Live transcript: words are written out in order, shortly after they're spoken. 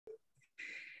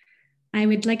I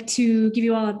would like to give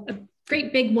you all a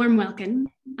great big warm welcome.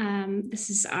 This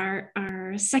is our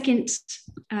second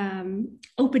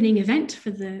opening event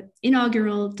for the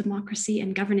inaugural Democracy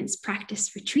and Governance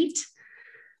Practice Retreat.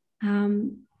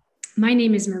 My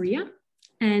name is Maria,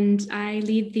 and I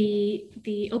lead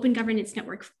the Open Governance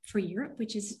Network for Europe,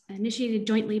 which is initiated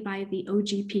jointly by the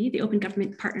OGP, the Open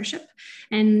Government Partnership,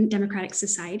 and Democratic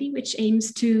Society, which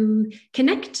aims to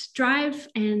connect, drive,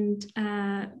 and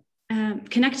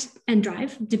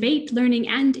debate, learning,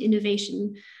 and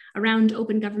innovation around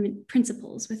open government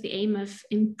principles with the aim of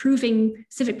improving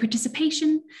civic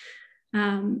participation,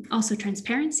 also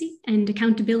transparency and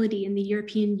accountability in the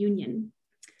European Union.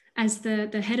 As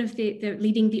the head of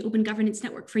leading the Open Governance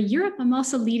Network for Europe, I'm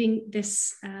also leading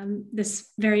this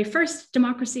very first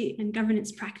Democracy and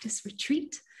Governance Practice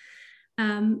Retreat,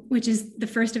 which is the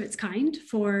first of its kind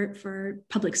for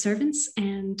public servants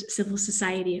and civil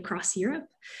society across Europe.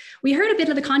 We heard a bit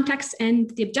of the context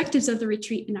and the objectives of the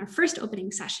retreat in our first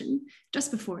opening session just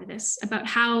before this, about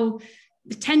how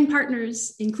the 10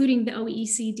 partners, including the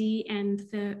OECD and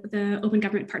the Open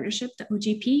Government Partnership, the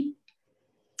OGP,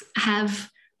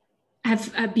 have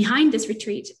behind this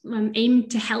retreat aimed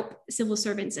to help civil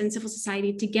servants and civil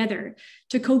society together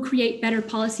to co-create better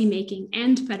policy making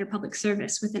and better public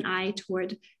service with an eye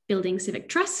toward building civic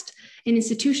trust in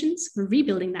institutions, or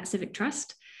rebuilding that civic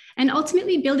trust, and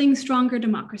ultimately building stronger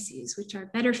democracies, which are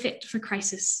better fit for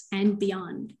crisis and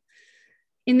beyond.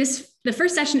 In the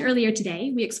first session earlier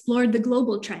today, we explored the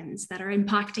global trends that are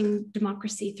impacting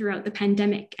democracy throughout the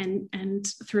pandemic and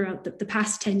throughout the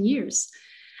past 10 years,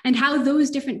 and how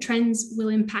those different trends will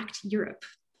impact Europe.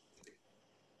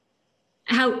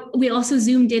 How we also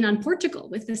zoomed in on Portugal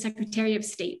with the Secretary of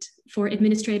State for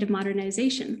Administrative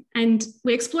Modernization. And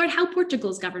we explored how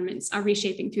Portugal's governments are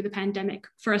reshaping through the pandemic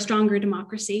for a stronger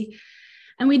democracy.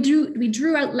 And we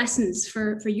drew out lessons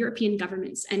for European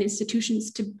governments and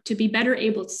institutions to be better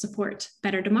able to support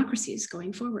better democracies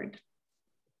going forward.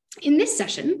 In this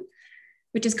session,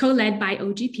 which is co-led by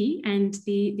OGP and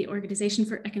the Organization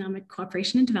for Economic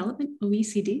Cooperation and Development,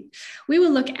 OECD, we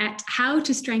will look at how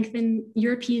to strengthen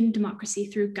European democracy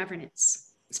through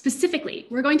governance. Specifically,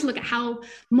 we're going to look at how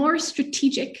more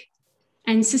strategic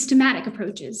and systematic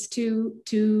approaches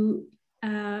to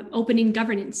opening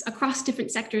governance across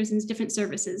different sectors and different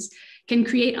services can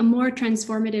create a more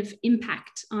transformative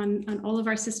impact on all of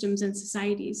our systems and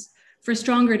societies for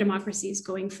stronger democracies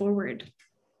going forward.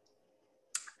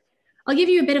 I'll give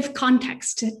you a bit of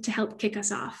context to help kick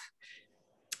us off.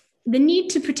 The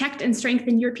need to protect and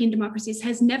strengthen European democracies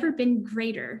has never been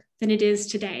greater than it is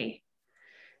today.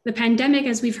 The pandemic,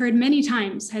 as we've heard many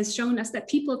times, has shown us that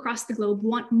people across the globe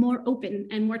want more open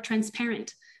and more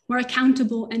transparent, more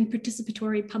accountable and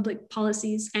participatory public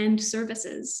policies and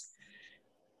services.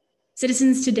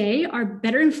 Citizens today are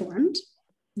better informed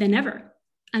than ever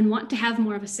and want to have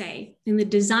more of a say in the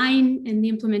design and the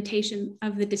implementation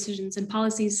of the decisions and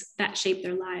policies that shape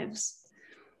their lives.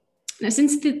 Now,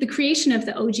 since the creation of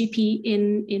the OGP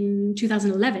in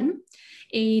 2011,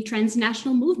 a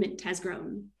transnational movement has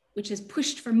grown, which has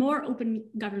pushed for more open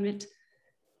government.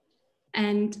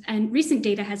 And recent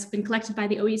data has been collected by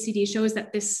the OECD shows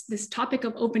that this topic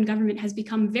of open government has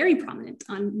become very prominent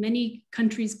on many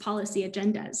countries' policy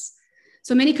agendas.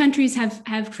 So many countries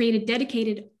have created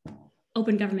dedicated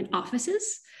open government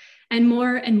offices, and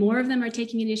more of them are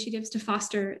taking initiatives to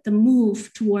foster the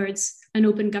move towards an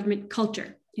open government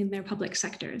culture in their public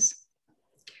sectors.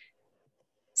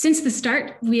 Since the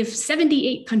start, we have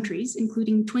 78 countries,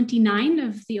 including 29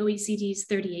 of the OECD's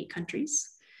 38 countries,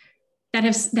 that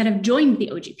have joined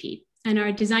the OGP and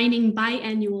are designing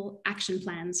biannual action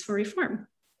plans for reform.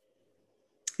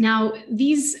 Now,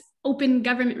 these open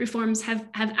government reforms have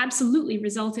absolutely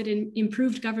resulted in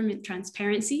improved government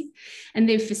transparency, and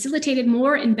they've facilitated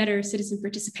more and better citizen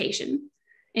participation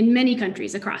in many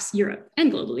countries across Europe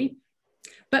and globally.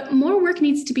 But more work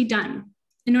needs to be done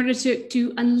in order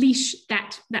to unleash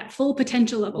that full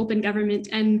potential of open government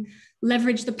and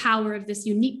leverage the power of this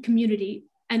unique community,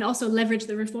 and also leverage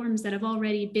the reforms that have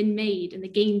already been made and the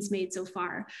gains made so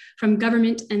far from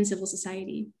government and civil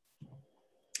society.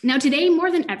 Now, today, more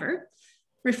than ever,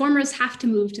 reformers have to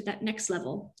move to that next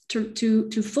level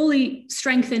to fully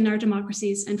strengthen our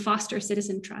democracies and foster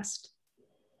citizen trust.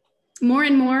 More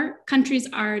and more countries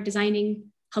are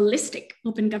designing holistic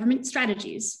open government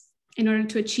strategies in order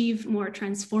to achieve more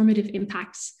transformative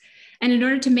impacts, and in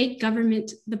order to make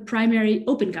government the primary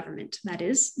open government, that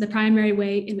is, the primary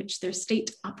way in which their state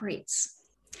operates.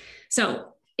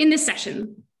 So in this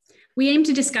session, we aim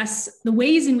to discuss the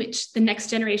ways in which the next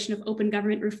generation of open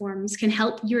government reforms can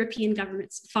help European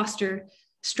governments foster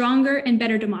stronger and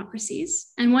better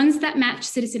democracies, and ones that match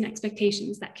citizen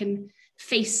expectations that can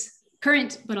face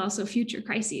current but also future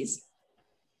crises.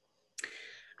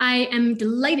 I am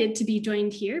delighted to be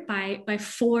joined here by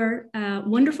four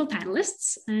wonderful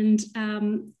panelists. And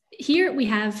here we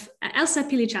have Elsa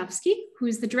Pilichowski, who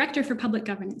is the Director for Public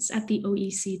Governance at the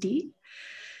OECD,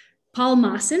 Paul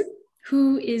Maassen,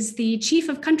 who is the Chief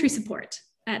of Country Support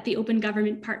at the Open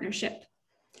Government Partnership.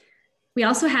 We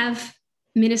also have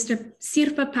Minister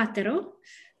Sirpa Paatero,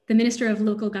 the Minister of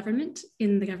Local Government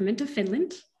in the Government of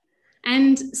Finland,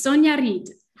 and Sonya,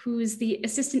 who is the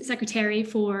Assistant Secretary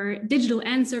for Digital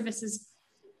and Services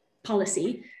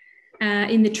Policy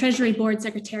in the Treasury Board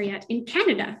Secretariat in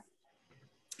Canada.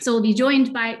 So we'll be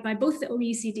joined by both the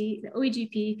OECD, the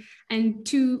OGP, and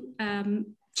two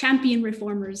champion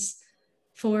reformers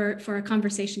for a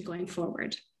conversation going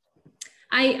forward.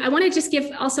 I want to just give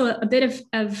also a bit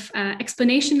of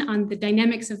explanation on the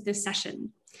dynamics of this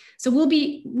session. So we'll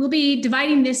be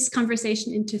dividing this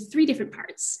conversation into three different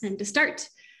parts. And to start,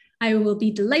 I will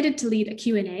be delighted to lead a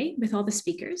Q&A with all the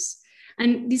speakers.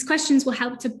 And these questions will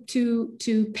help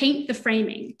to paint the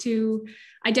framing, to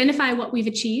identify what we've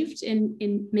achieved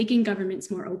in making governments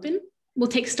more open. We'll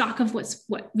take stock of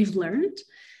what we've learned,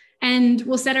 and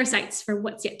we'll set our sights for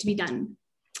what's yet to be done.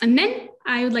 And then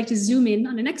I would like to zoom in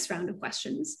on the next round of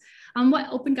questions on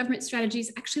what open government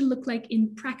strategies actually look like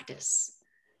in practice,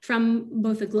 from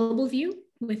both a global view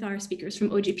with our speakers from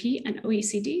OGP and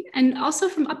OECD, and also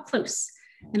from up close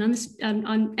and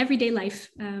on everyday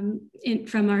life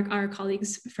from our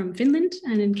colleagues from Finland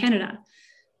and in Canada,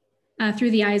 through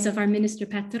the eyes of our Minister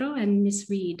Paatero and Ms.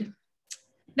 Reid.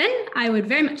 Then I would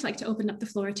very much like to open up the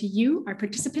floor to you, our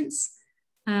participants,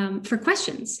 for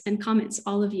questions and comments,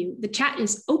 all of you. The chat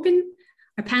is open.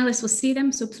 Our panelists will see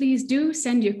them, so please do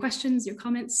send your questions, your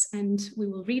comments, and we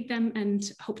will read them and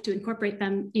hope to incorporate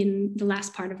them in the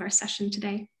last part of our session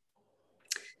today.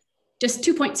 Just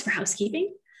 2 points for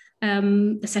housekeeping.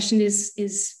 The session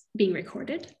is being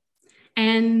recorded,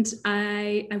 and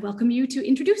I welcome you to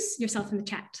introduce yourself in the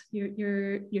chat,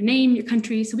 your name, your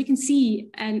country, so we can see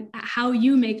and how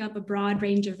you make up a broad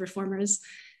range of reformers,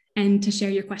 and to share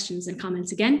your questions and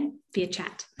comments again via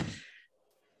chat.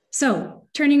 So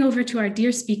turning over to our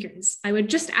dear speakers, I would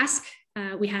just ask,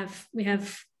 we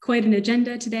have quite an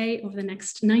agenda today over the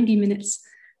next 90 minutes.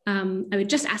 I would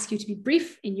just ask you to be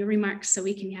brief in your remarks so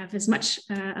we can have as much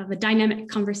of a dynamic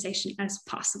conversation as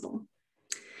possible.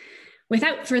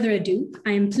 Without further ado,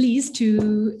 I am pleased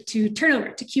to turn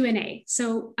over to Q&A.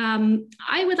 So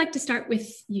I would like to start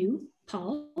with you,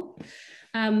 Paul.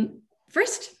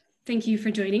 First, thank you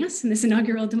for joining us in this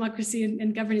inaugural Democracy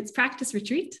and Governance Practice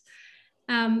Retreat.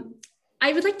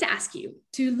 I would like to ask you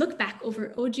to look back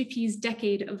over OGP's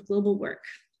decade of global work.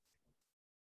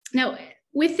 Now,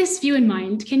 with this view in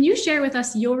mind, can you share with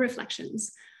us your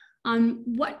reflections on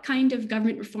what kind of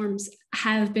government reforms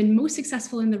have been most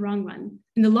successful in the long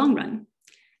run,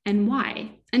 and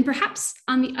why? And perhaps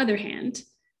on the other hand,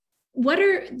 what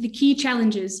are the key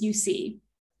challenges you see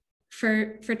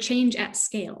for change at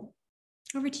scale?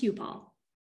 Over to you, Paul.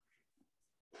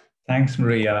 Thanks,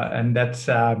 Maria. And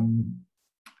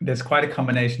there's quite a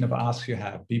combination of asks you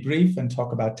have. Be brief and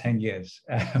talk about 10 years,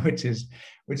 which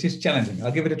is challenging.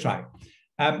 I'll give it a try.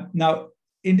 Now,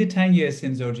 in the 10 years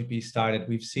since OGP started,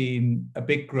 we've seen a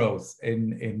big growth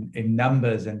in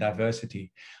numbers and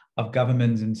diversity of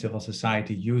governments and civil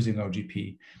society using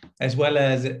OGP, as well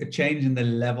as a change in the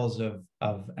levels of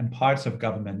and parts of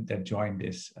government that joined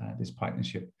this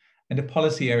partnership and the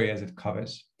policy areas it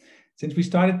covers. Since we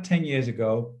started 10 years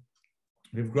ago,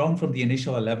 we've grown from the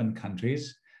initial 11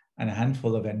 countries and a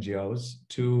handful of NGOs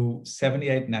to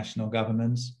 78 national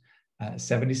governments,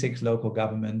 76 local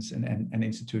governments and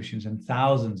institutions, and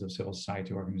thousands of civil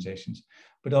society organizations,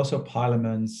 but also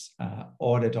parliaments,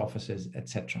 audit offices,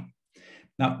 etc.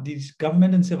 Now, these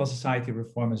government and civil society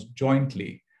reformers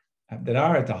jointly, that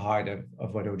are at the heart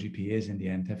of what OGP is in the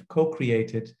end, have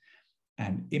co-created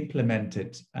and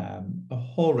implemented a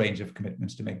whole range of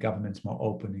commitments to make governments more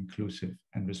open, inclusive,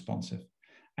 and responsive,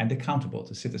 and accountable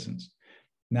to citizens.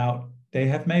 Now, they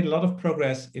have made a lot of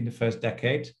progress in the first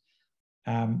decade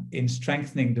in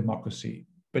strengthening democracy.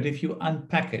 But if you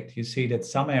unpack it, you see that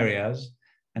some areas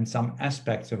and some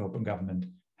aspects of open government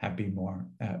have been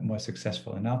more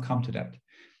successful, and I'll come to that.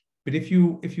 But if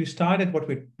you start at what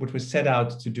we set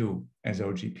out to do as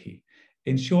OGP,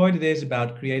 in short, it is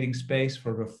about creating space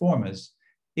for reformers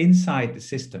inside the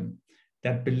system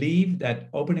that believe that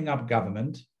opening up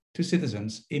government to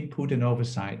citizens' input and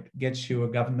oversight gets you a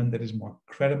government that is more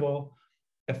credible,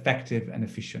 effective, and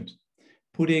efficient.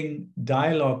 Putting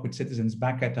dialogue with citizens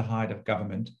back at the heart of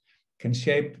government can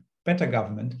shape better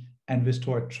government and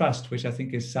restore trust, which I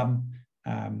think is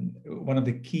one of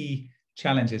the key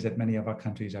challenges that many of our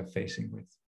countries are facing with.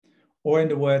 Or in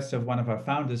the words of one of our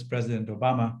founders, President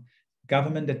Obama,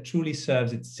 government that truly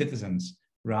serves its citizens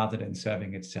rather than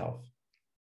serving itself.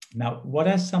 Now, what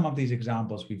are some of these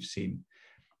examples we've seen?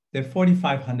 There are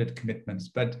 4,500 commitments,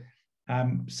 but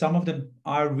some of them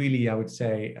are really, I would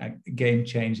say,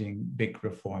 game-changing big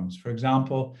reforms. For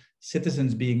example,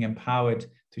 citizens being empowered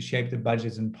to shape the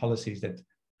budgets and policies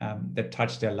that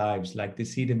touch their lives, like the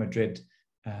City Madrid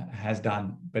has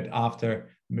done, but after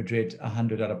Madrid,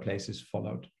 100 other places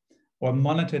followed. Or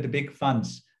monitor the big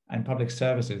funds and public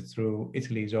services through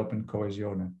Italy's Open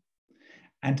Coesione.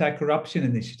 Anti-corruption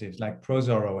initiatives like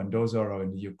ProZorro and DoZorro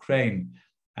in the Ukraine,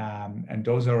 and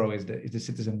DoZorro is the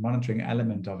citizen monitoring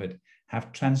element of it,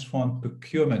 have transformed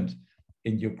procurement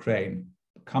in Ukraine,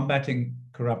 combating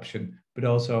corruption, but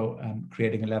also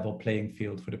creating a level playing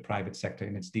field for the private sector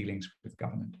in its dealings with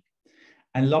government.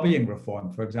 And lobbying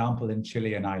reform, for example, in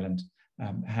Chile and Ireland,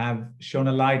 have shown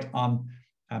a light on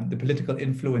the political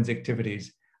influence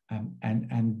activities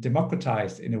and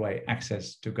democratized, in a way,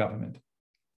 access to government.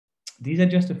 These are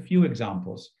just a few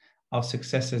examples of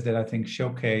successes that I think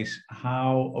showcase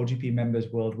how OGP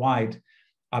members worldwide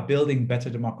are building better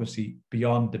democracy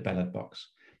beyond the ballot box,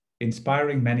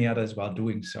 inspiring many others while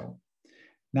doing so.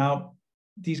 Now,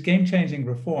 these game-changing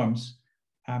reforms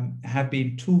have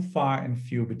been too far and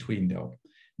few between, though.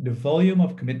 The volume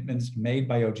of commitments made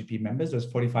by OGP members,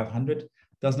 those 4,500,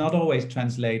 does not always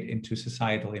translate into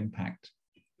societal impact.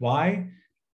 Why?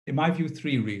 In my view,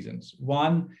 3 reasons.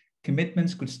 One,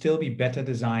 commitments could still be better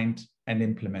designed and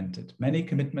implemented. Many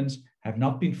commitments have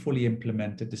not been fully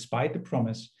implemented despite the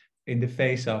promise in the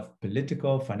face of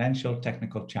political, financial,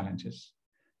 technical challenges.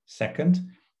 Second,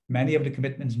 many of the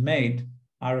commitments made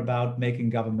are about making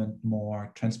government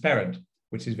more transparent,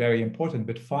 which is very important,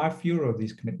 but far fewer of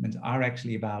these commitments are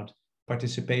actually about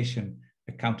participation,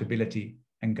 accountability,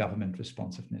 and government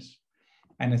responsiveness.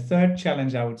 And a third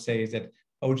challenge I would say is that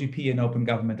OGP and open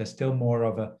government are still more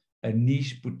of a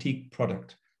niche boutique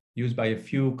product used by a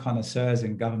few connoisseurs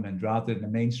in government rather than a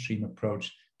mainstream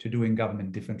approach to doing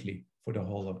government differently for the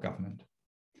whole of government.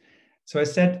 So I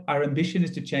said our ambition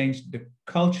is to change the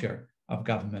culture of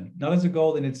government, not as a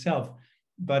goal in itself,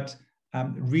 but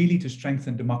really to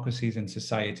strengthen democracies and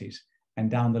societies, and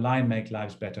down the line make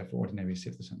lives better for ordinary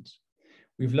citizens.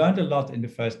 We've learned a lot in the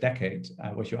first decade,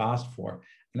 what you asked for,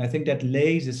 and I think that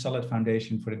lays a solid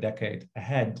foundation for the decade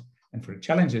ahead and for the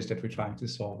challenges that we're trying to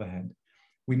solve ahead.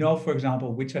 We know, for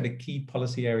example, which are the key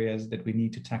policy areas that we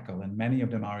need to tackle, and many of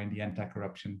them are in the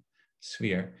anti-corruption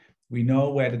sphere. We know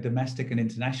where the domestic and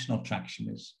international traction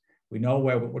is. We know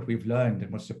what we've learned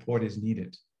and what support is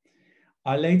needed.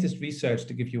 Our latest research,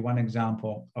 to give you one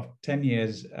example of 10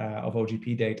 years of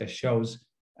OGP data, shows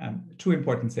 2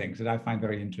 important things that I find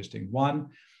very interesting. One,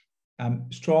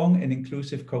 strong and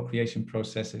inclusive co-creation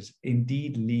processes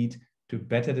indeed lead to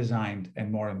better designed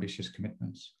and more ambitious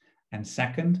commitments. And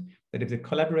second, that if the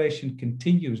collaboration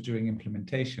continues during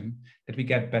implementation, that we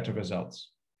get better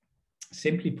results.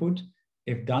 Simply put,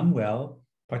 if done well,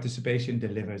 participation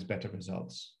delivers better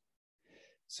results.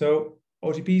 So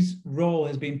OGP's role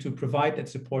has been to provide that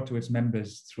support to its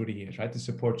members through the years, right? The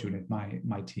support unit,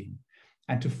 my team,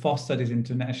 and to foster this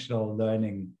international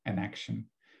learning and action.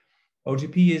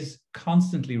 OGP is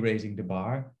constantly raising the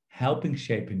bar, helping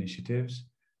shape initiatives,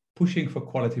 pushing for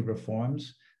quality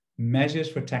reforms, measures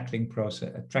for tracking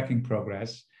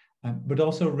progress, but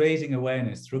also raising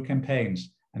awareness through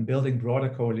campaigns and building broader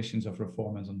coalitions of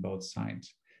reformers on both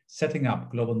sides, setting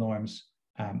up global norms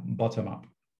bottom up.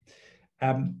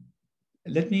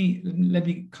 Let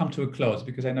me come to a close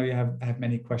because I know you have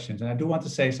many questions, and I do want to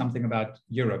say something about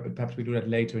Europe, but perhaps we do that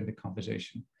later in the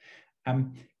conversation.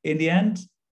 In the end,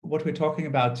 what we're talking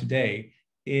about today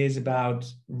is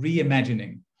about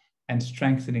reimagining and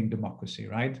strengthening democracy,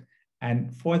 right?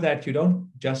 And for that, you don't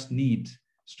just need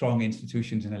strong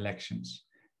institutions and elections.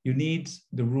 You need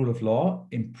the rule of law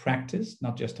in practice,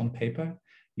 not just on paper.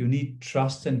 You need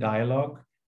trust and dialogue,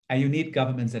 and you need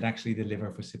governments that actually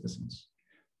deliver for citizens.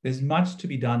 There's much to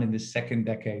be done in the second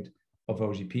decade of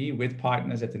OGP with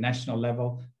partners at the national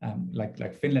level,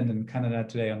 like Finland and Canada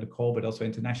today on the call, but also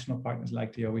international partners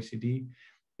like the OECD,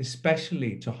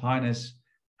 especially to harness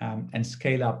and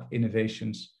scale up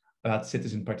innovations about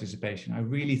citizen participation. I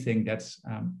really think that's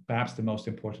perhaps the most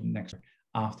important next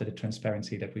after the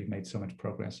transparency that we've made so much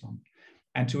progress on.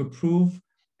 And to improve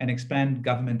and expand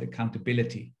government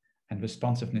accountability and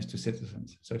responsiveness to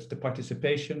citizens. So it's the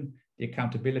participation, the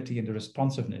accountability, and the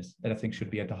responsiveness that I think should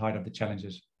be at the heart of the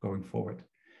challenges going forward.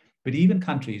 But even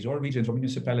countries or regions or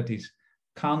municipalities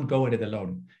can't go at it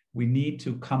alone. We need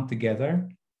to come together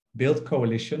build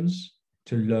coalitions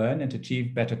to learn and to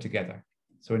achieve better together.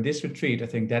 So in this retreat, I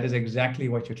think that is exactly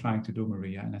what you're trying to do,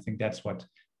 Maria. And I think that's what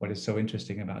is so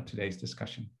interesting about today's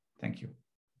discussion. Thank you.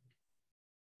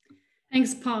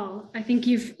 Thanks, Paul. I think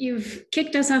you've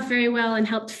kicked us off very well and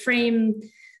helped frame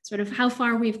sort of how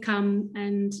far we've come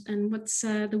and what's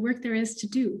the work there is to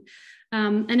do.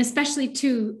 And especially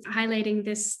too, highlighting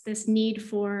this need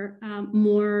for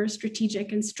more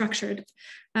strategic and structured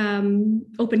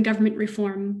open government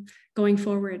reform going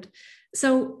forward.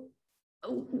 So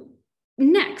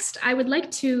next, I'd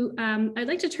like to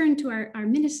turn to our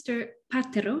Minister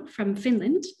Paatero from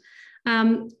Finland,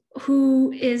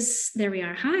 who is, there we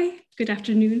are. Hi, good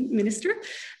afternoon, Minister.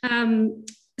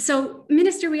 So,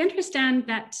 Minister, we understand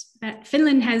that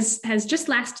Finland has just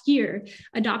last year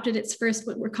adopted its first,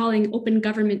 what we're calling, open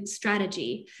government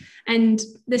strategy. And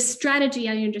this strategy,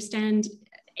 I understand,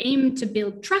 aimed to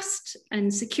build trust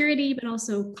and security, but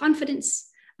also confidence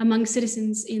among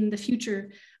citizens in the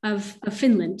future of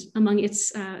Finland, among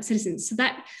its citizens, so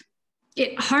that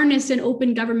it harnessed an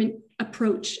open government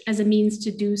approach as a means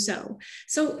to do so.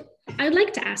 So I'd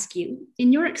like to ask you,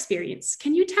 in your experience,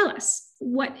 can you tell us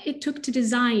what it took to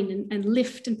design and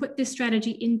lift and put this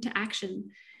strategy into action?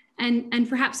 And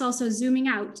perhaps also zooming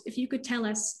out, if you could tell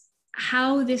us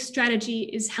how this strategy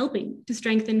is helping to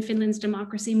strengthen Finland's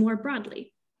democracy more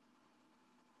broadly.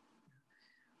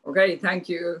 Okay, thank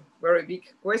you. Very big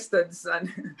questions,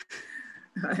 and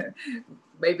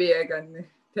maybe I can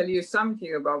tell you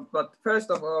something about, but first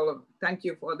of all, thank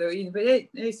you for the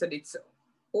invitation. It's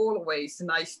always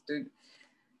nice to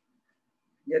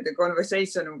get a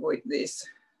conversation with these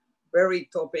very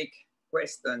topic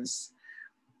questions.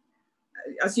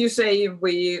 As you say,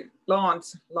 we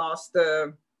launched last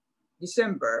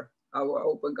December our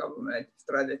open government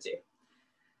strategy.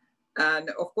 And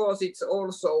of course, it's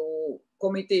also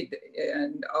committed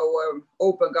in our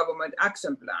open government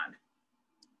action plan.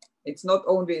 It's not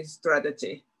only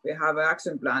strategy, we have an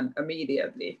action plan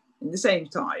immediately in the same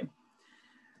time.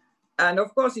 And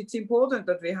of course, it's important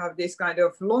that we have this kind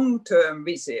of long-term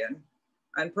vision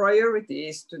and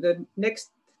priorities to the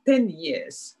next 10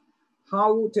 years,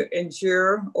 how to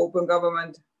ensure open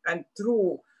government and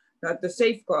through that to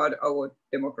safeguard our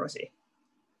democracy.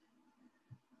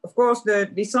 Of course, the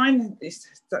design this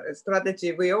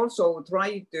strategy, we also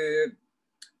try to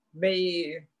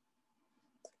make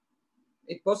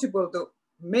it possible to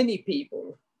many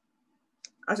people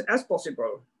as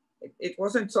possible. It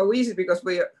wasn't so easy because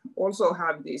we also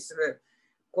have this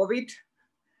COVID,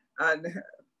 and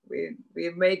we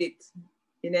made it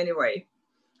in any way.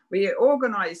 We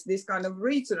organized this kind of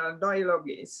regional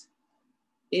dialogues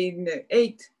in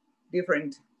 8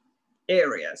 different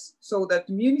areas so that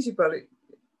municipal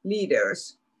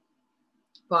leaders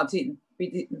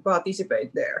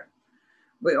participate there.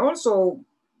 We also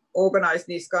organized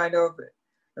these kind of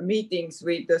meetings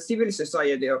with the civil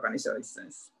society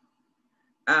organizations.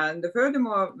 And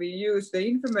furthermore, we use the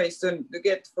information to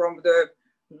get from the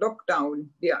lockdown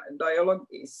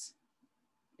dialogues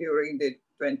during the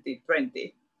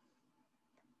 2020.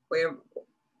 We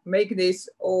make this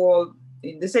all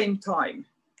in the same time.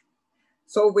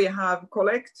 So we have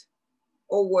collect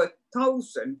over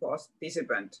 1,000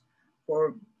 participants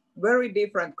for very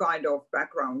different kind of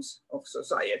backgrounds of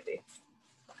society.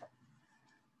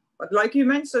 But like you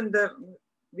mentioned, the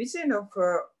vision of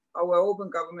our open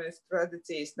government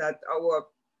strategy is that our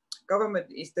government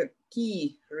is the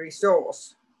key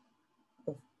resource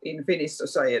in Finnish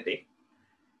society.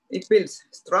 It builds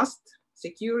trust,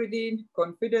 security,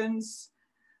 confidence,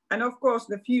 and of course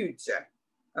the future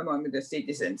among the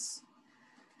citizens.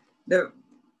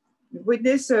 With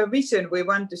this vision, we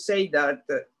want to say that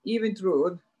even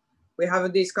though we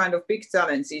have these kind of big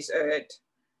challenges ahead,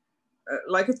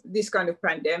 like this kind of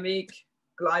pandemic,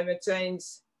 climate change,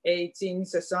 aging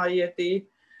society,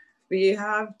 we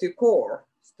have to core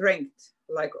strength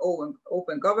like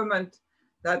open government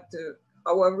that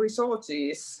our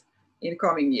resources in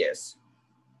coming years.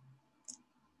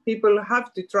 People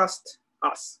have to trust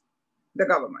us, the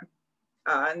government,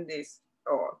 and this.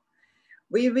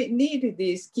 We need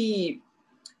these key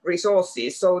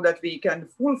resources so that we can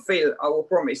fulfill our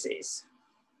promises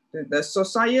to the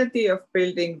society of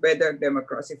building better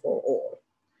democracy for all.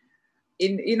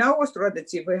 In our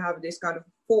strategy, we have this kind of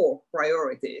 4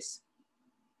 priorities,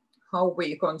 how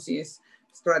we conceive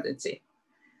strategy.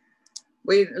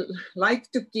 We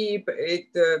like to keep it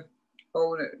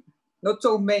not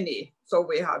so many, so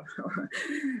we have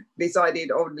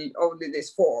decided only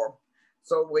this 4.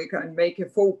 So we can make a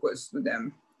focus to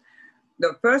them.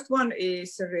 The first one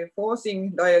is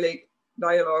reinforcing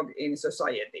dialogue in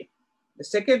society. The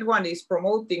second one is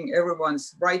promoting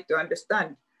everyone's right to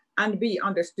understand and be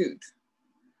understood.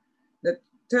 The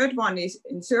third one is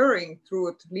ensuring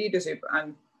through leadership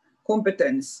and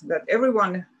competence that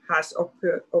everyone has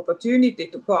opportunity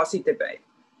to participate.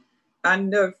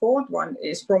 And the fourth one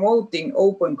is promoting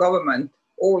open government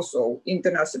also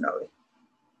internationally,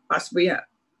 as we have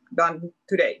done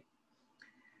today.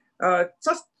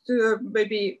 Just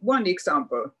maybe one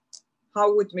example,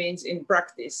 how it means in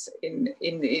practice in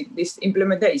this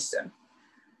implementation.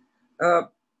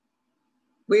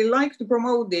 We like to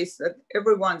promote this, that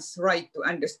everyone's right to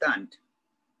understand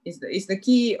is the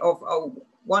key of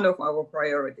one of our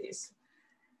priorities.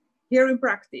 Here in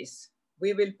practice,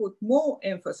 we will put more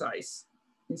emphasis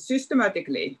in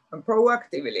systematically and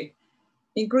proactively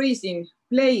increasing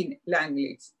plain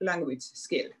language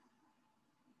skill.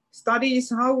 Studies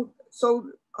show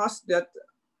us that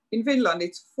in Finland,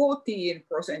 it's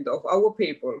 14% of our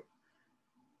people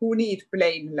who need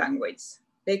plain language.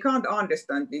 They can't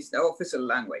understand this official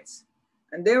language.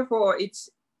 And therefore it's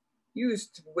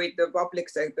used with the public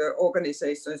sector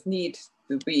organizations need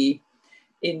to be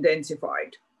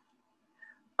intensified.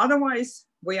 Otherwise,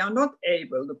 we are not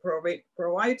able to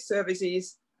provide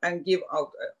services and give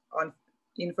out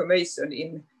information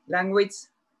in language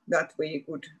that we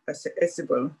could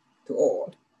accessible to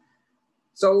all.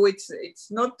 So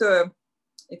it's not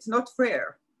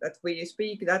fair that we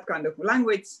speak that kind of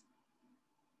language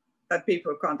that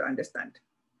people can't understand.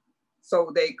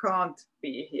 So they can't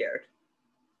be heard.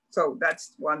 So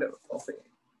that's one of the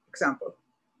example.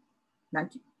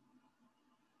 Thank you.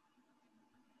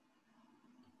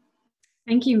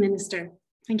 Thank you, Minister.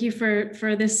 Thank you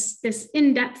for this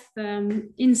in-depth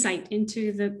insight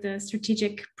into the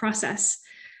strategic process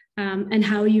and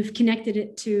how you've connected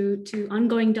it to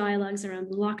ongoing dialogues around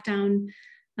the lockdown,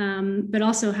 but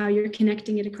also how you're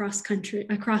connecting it across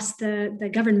the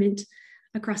government,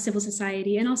 across civil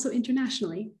society, and also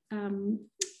internationally.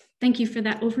 Thank you for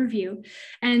that overview.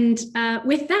 And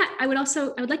with that, I would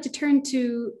like to turn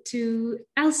to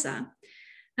Elsa.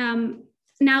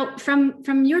 Now,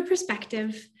 from your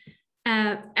perspective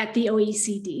at the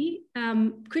OECD,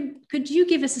 could you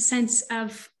give us a sense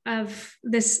of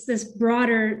this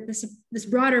broader,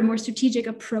 more strategic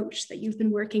approach that you've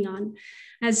been working on?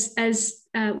 As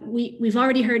we've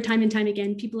already heard time and time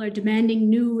again, people are demanding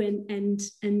new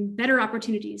and better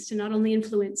opportunities to not only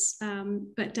influence,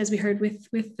 but as we heard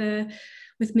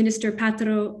with Minister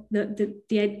Paatero,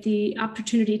 the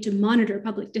opportunity to monitor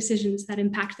public decisions that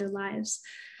impact their lives.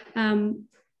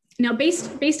 Now,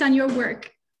 based on your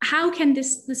work, how can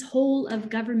this whole of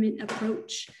government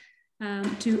approach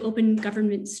to open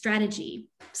government strategy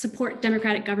support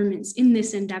democratic governments in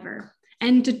this endeavor,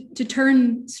 and to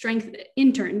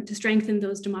strengthen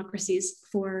those democracies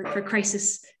for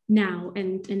crisis now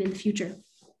and in the future?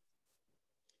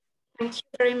 Thank you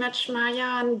very much,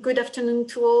 Maya, and good afternoon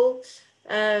to all.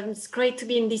 It's great to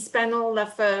be in this panel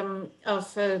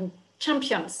of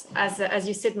champions, as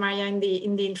you said, Maria, in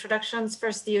the introductions,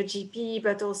 first the OGP,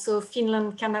 but also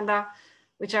Finland, Canada,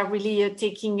 which are really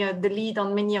taking the lead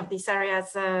on many of these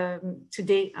areas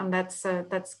today, and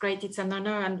that's great. It's an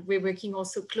honor, and we're working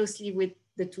also closely with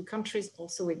the two countries,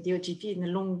 also with the OGP in a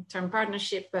long-term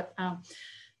partnership, but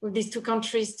with these two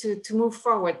countries to move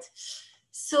forward.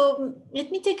 So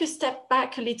let me take a step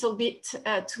back a little bit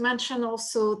to mention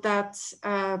also that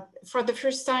for the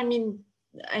first time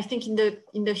I think in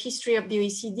the history of the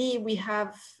OECD, we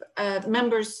have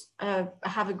members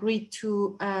have agreed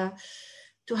to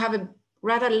have a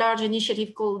rather large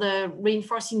initiative called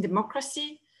Reinforcing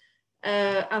Democracy.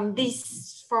 And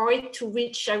this, for it to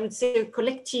reach, I would say, a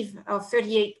collective of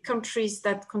 38 countries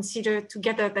that consider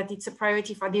together that it's a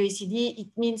priority for the OECD, it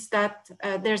means that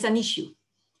there's an issue.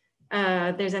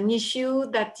 There's an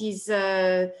issue that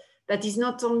is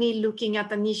not only looking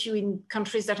at an issue in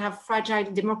countries that have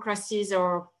fragile democracies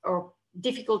or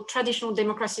difficult traditional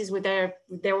democracies with their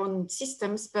own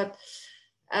systems, but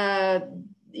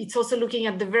it's also looking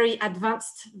at the very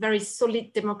advanced, very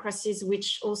solid democracies,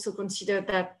 which also consider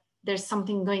that there's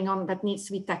something going on that needs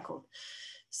to be tackled.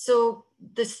 So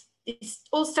it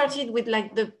all started with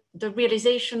like the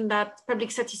realization that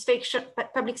public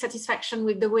satisfaction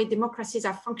with the way democracies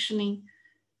are functioning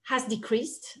has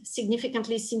decreased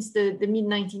significantly since the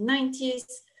mid-1990s,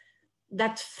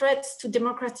 that threats to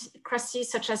democracy,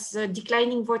 such as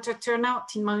declining voter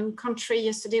turnout in my own country.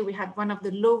 Yesterday, we had one of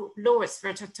the lowest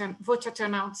voter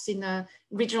turnouts in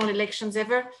regional elections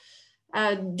ever,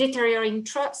 deteriorating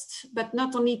trust, but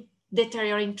not only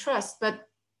deteriorating trust, but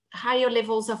higher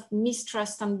levels of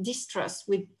mistrust and distrust,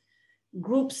 with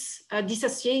groups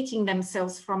dissociating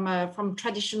themselves from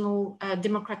traditional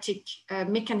democratic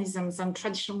mechanisms and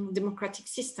traditional democratic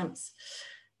systems.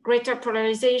 greater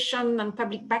polarization and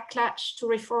public backlash to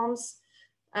reforms.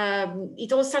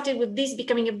 It all started with this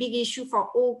becoming a big issue for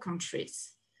all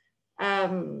countries,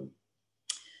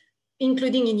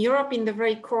 including in Europe, in the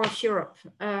very core of Europe.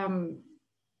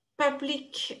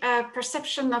 Public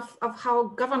perception of how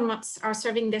governments are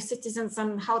serving their citizens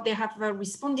and how they have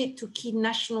responded to key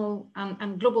national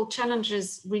and global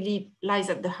challenges really lies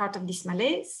at the heart of this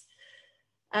malaise.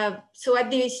 So at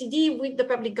the OECD, with the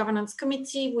Public Governance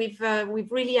Committee, we've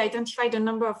really identified a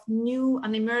number of new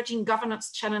and emerging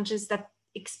governance challenges that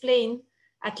explain,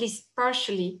 at least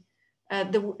partially,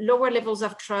 the lower levels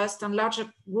of trust and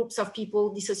larger groups of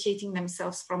people dissociating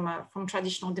themselves from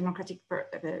traditional democratic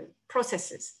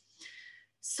processes.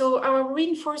 So our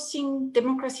reinforcing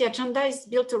democracy agenda is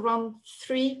built around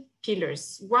 3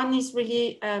 pillars. One is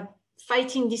really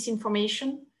fighting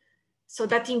disinformation. So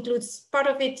that includes, part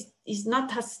of it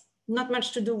has not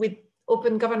much to do with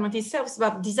open government itself,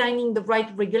 but designing the right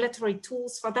regulatory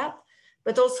tools for that,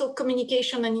 but also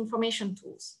communication and information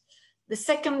tools. The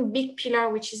second big pillar,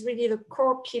 which is really the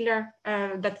core pillar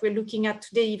that we're looking at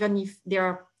today, even if there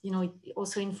are, it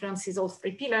also influences all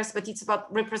 3 pillars, but it's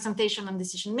about representation and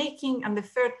decision-making. And the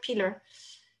third pillar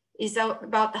is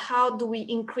about how do we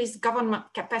increase government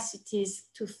capacities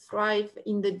to thrive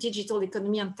in the digital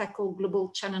economy and tackle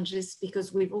global challenges,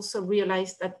 because we've also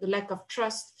realized that the lack of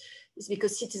trust is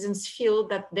because citizens feel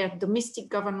that their domestic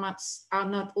governments are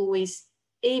not always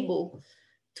able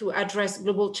to address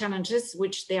global challenges,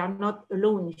 which they are not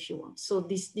alone, if you want. So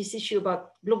this issue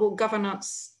about global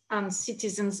governance and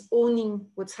citizens owning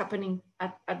what's happening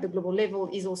at the global level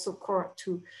is also core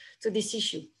to this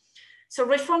issue. So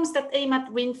reforms that aim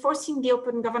at reinforcing the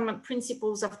open government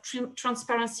principles of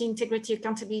transparency, integrity,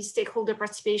 accountability, stakeholder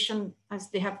participation, as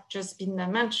they have just been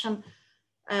mentioned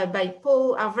by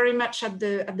Paul, are very much at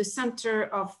the center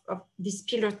of this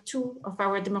pillar 2 of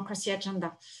our democracy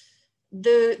agenda.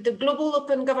 The global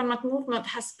open government movement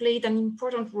has played an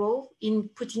important role in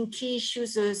putting key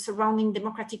issues surrounding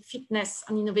democratic fitness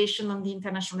and innovation on the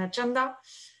international agenda.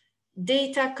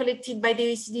 Data collected by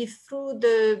the OECD through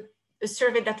a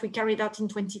survey that we carried out in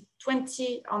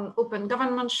 2020 on open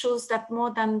government shows that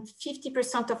more than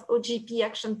 50% of OGP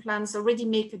action plans already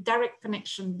make a direct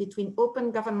connection between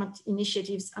open government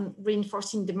initiatives and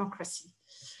reinforcing democracy.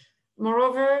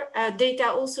 Moreover,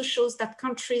 data also shows that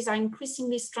countries are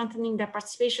increasingly strengthening their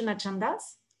participation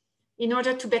agendas in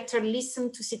order to better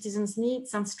listen to citizens'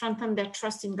 needs and strengthen their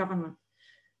trust in government.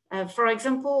 For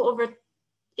example, over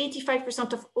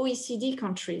 85% of OECD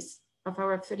countries, of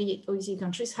our 38 OECD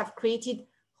countries, have created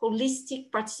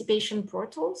holistic participation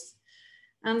portals.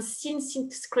 And since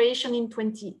its creation in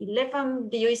 2011,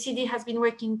 the OECD has been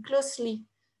working closely,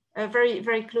 very,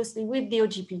 very closely with the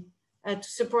OGP to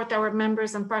support our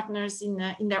members and partners in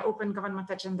their open government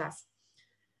agendas.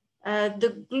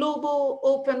 The global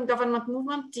open government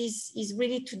movement is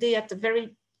really today at a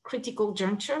very critical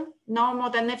juncture. Now more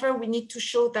than ever, we need to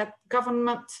show that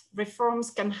government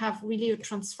reforms can have really a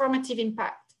transformative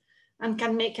impact and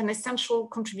can make an essential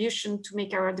contribution to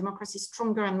make our democracy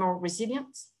stronger and more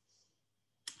resilient.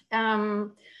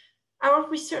 Our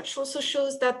research also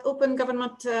shows that open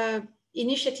government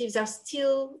initiatives are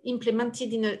still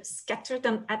implemented in a scattered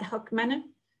and ad hoc manner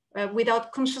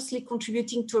without consciously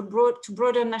contributing to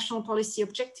broader national policy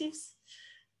objectives.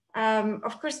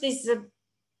 Of course,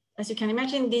 as you can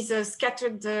imagine, these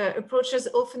scattered approaches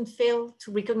often fail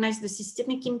to recognize the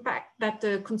systemic impact that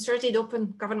the concerted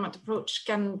open government approach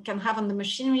can have on the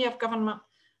machinery of government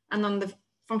and on the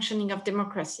functioning of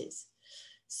democracies.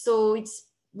 So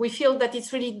we feel that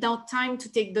it's really now time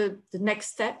to take the next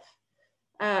step.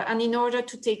 And in order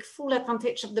to take full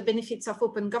advantage of the benefits of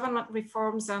open government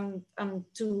reforms and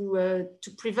to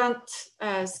prevent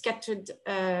scattered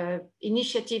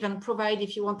initiative and provide,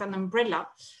 if you want, an umbrella,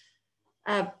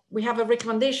 we have a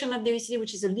recommendation at the OECD,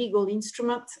 which is a legal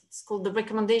instrument. It's called the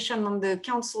Recommendation on the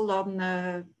Council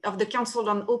of the Council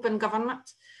on Open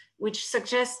Government, which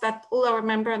suggests that all our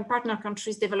member and partner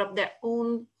countries develop their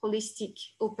own holistic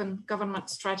open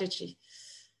government strategy.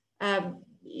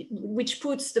 Which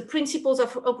puts the principles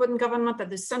of open government at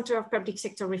the center of public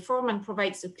sector reform and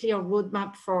provides a clear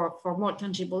roadmap for more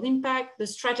tangible impact. The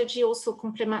strategy also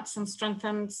complements and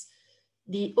strengthens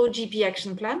the OGP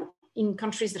action plan in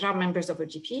countries that are members of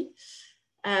OGP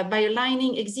by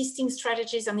aligning existing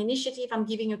strategies and initiatives and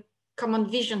giving a common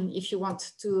vision, if you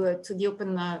want, to the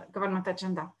open government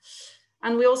agenda.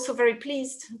 And we're also very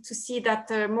pleased to see that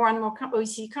more and more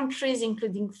OECD countries,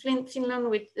 including Finland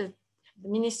with the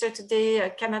minister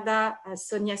today, Canada,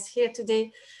 Sonya is here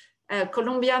today,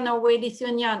 Colombia, Norway,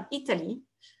 Lithuania, and Italy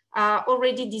are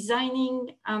already designing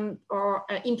or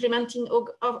implementing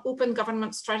open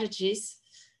government strategies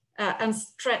and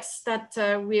stress that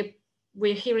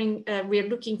we're hearing, we're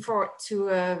looking forward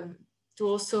to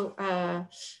also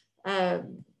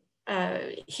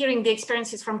hearing the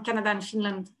experiences from Canada and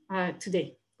Finland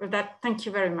today. With that, thank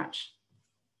you very much.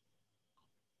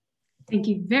 Thank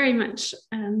you very much,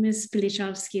 Ms.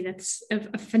 Pilichowski. That's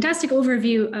a fantastic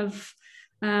overview of,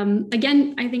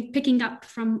 again, I think picking up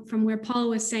from where Paul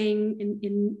was saying,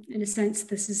 in a sense,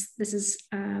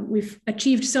 we've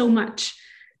achieved so much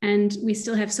and we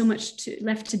still have so much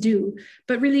left to do,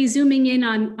 but really zooming in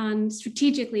on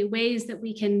strategically ways that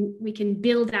we can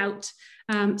build out,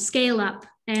 scale up,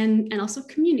 and also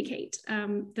communicate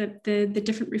the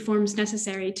different reforms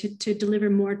necessary to deliver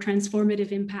more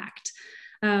transformative impact.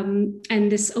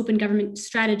 And this open government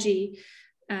strategy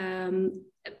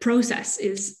process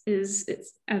is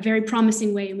a very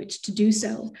promising way in which to do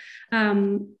so.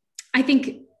 I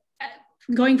think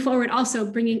going forward,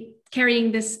 also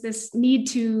carrying this need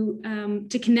to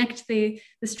connect the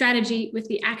strategy with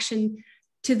the action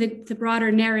to the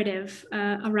broader narrative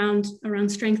around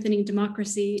strengthening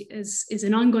democracy is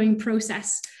an ongoing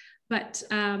process. But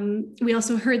we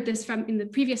also heard this in the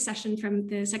previous session from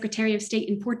the Secretary of State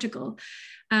in Portugal.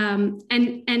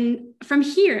 And from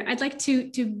here, I'd like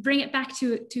to bring it back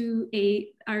to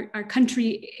our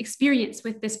country experience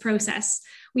with this process.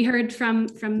 We heard from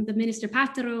the Minister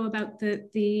Paatero about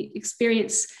the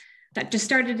experience that just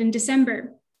started in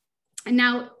December. And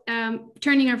now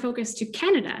turning our focus to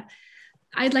Canada,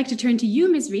 I'd like to turn to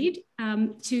you, Ms. Reid,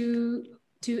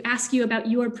 to ask you about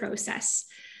your process.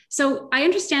 So I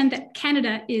understand that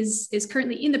Canada is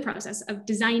currently in the process of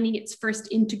designing its first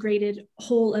integrated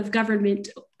whole of government,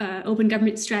 open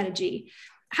government strategy.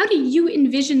 How do you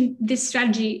envision this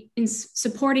strategy in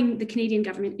supporting the Canadian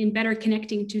government in better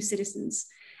connecting to citizens?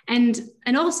 And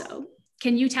also,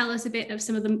 can you tell us a bit of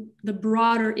some of the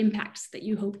broader impacts that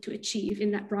you hope to achieve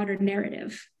in that broader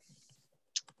narrative?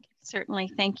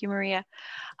 Certainly, thank you, Maria.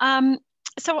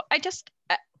 So I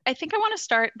think I want to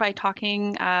start by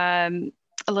talking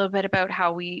a little bit about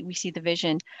how we see the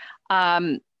vision.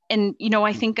 And, you know,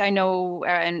 I know,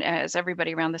 and as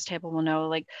everybody around this table will know,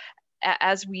 like,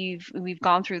 as we've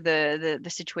gone through the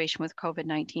situation with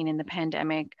COVID-19 and the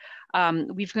pandemic,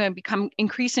 we've become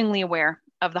increasingly aware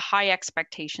of the high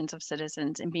expectations of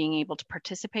citizens in being able to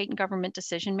participate in government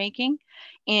decision-making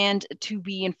and to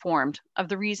be informed of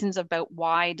the reasons about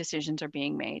why decisions are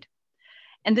being made.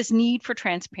 And this need for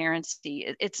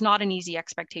transparency, it's not an easy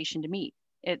expectation to meet.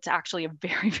 It's actually a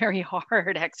very, very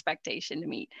hard expectation to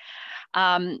meet.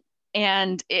 But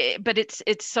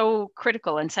it's so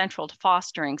critical and central to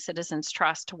fostering citizens'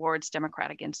 trust towards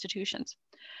democratic institutions.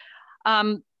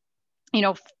 You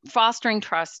know, fostering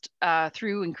trust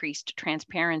through increased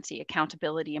transparency,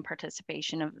 accountability, and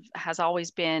participation has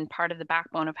always been part of the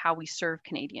backbone of how we serve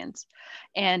Canadians.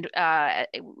 And,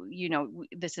 you know,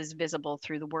 this is visible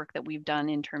through the work that we've done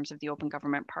in terms of the Open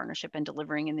Government Partnership and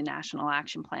delivering in the national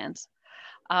action plans.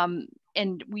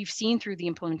 And we've seen through the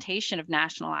implementation of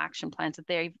national action plans that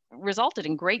they've resulted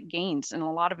in great gains in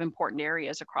a lot of important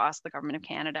areas across the Government of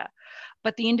Canada.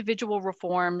 But the individual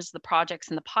reforms, the projects,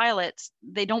 and the pilots,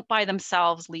 they don't by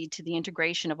themselves lead to the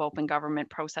integration of open government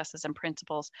processes and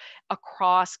principles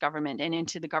across government and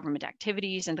into the government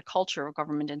activities and the culture of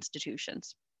government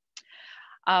institutions.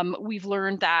 We've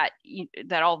learned that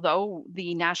although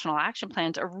the national action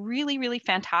plans are really, really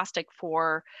fantastic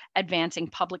for advancing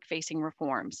public-facing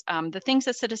reforms, the things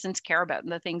that citizens care about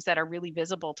and the things that are really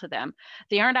visible to them,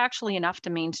 they aren't actually enough to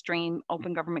mainstream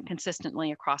open government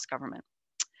consistently across government.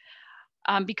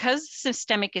 Because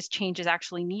systemic change is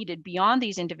actually needed beyond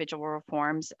these individual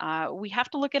reforms, we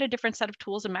have to look at a different set of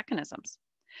tools and mechanisms.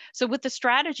 So with the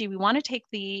strategy, we want to take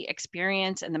the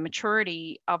experience and the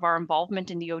maturity of our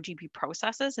involvement in the OGP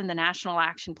processes and the national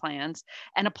action plans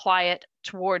and apply it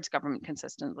towards government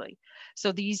consistently.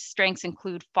 So these strengths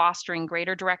include fostering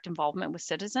greater direct involvement with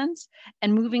citizens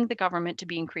and moving the government to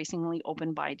be increasingly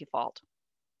open by default.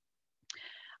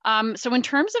 So in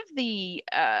terms of the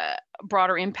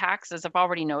broader impacts, as I've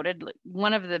already noted,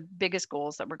 one of the biggest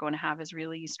goals that we're going to have is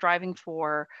really striving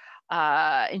for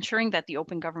ensuring that the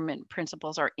open government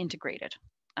principles are integrated,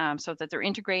 so that they're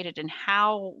integrated in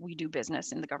how we do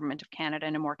business in the Government of Canada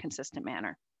in a more consistent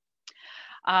manner.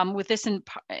 With this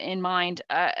in mind,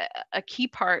 a key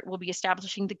part will be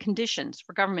establishing the conditions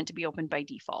for government to be open by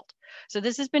default. So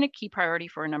this has been a key priority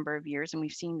for a number of years, and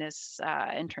we've seen this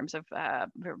in terms of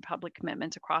public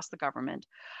commitments across the government.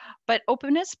 But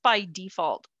openness by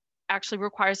default actually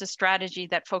requires a strategy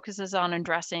that focuses on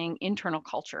addressing internal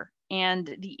culture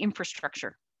and the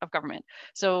infrastructure of government.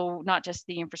 So not just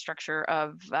the infrastructure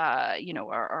of you know,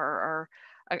 our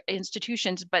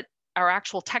institutions, but our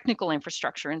actual technical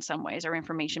infrastructure in some ways, our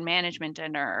information management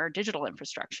and our digital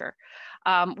infrastructure.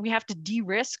 We have to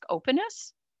de-risk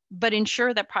openness, but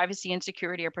ensure that privacy and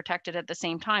security are protected at the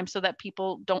same time so that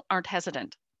people aren't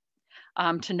hesitant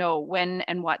to know when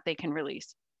and what they can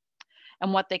release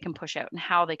and what they can push out and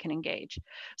how they can engage.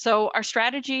 So our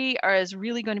strategy is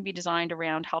really going to be designed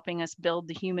around helping us build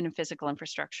the human and physical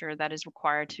infrastructure that is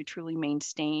required to truly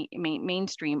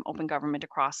mainstream open government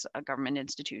across government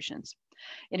institutions.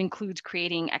 It includes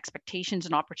creating expectations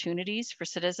and opportunities for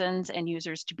citizens and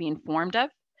users to be informed of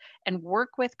and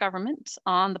work with governments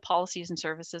on the policies and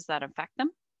services that affect them.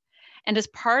 And as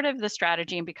part of the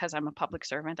strategy, and because I'm a public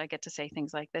servant, I get to say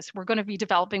things like this, we're going to be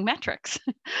developing metrics.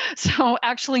 So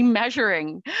actually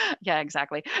measuring,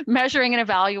 measuring and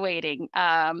evaluating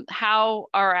how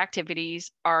our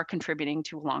activities are contributing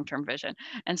to long-term vision.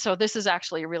 And so this is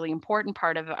actually a really important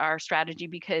part of our strategy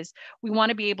because we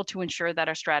want to be able to ensure that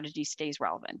our strategy stays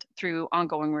relevant through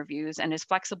ongoing reviews and is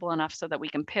flexible enough so that we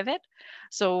can pivot.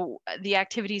 So the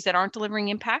activities that aren't delivering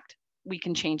impact, we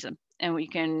can change them and we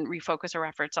can refocus our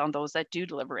efforts on those that do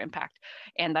deliver impact.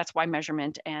 And that's why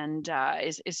measurement and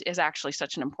is actually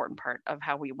such an important part of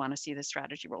how we want to see this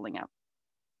strategy rolling out.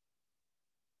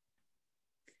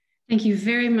 Thank you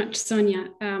very much, Sonya.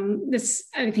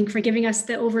 I think, for giving us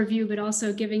the overview, but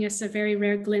also giving us a very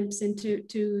rare glimpse into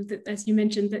as you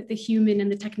mentioned, the human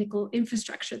and the technical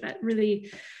infrastructure that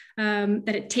really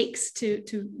that it takes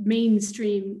to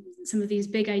mainstream some of these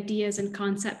big ideas and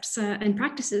concepts and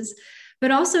practices. But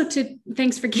also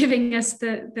thanks for giving us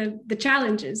the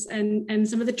challenges and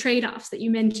some of the trade-offs that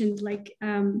you mentioned, like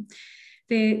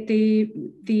the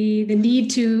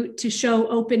need to show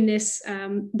openness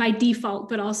by default,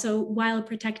 but also while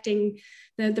protecting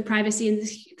the privacy and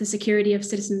the security of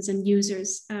citizens and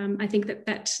users. I think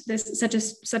that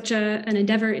this such an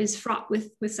endeavor is fraught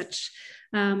with such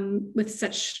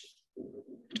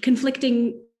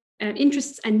conflicting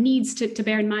interests and needs to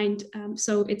bear in mind.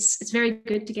 So it's very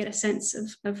good to get a sense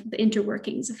of the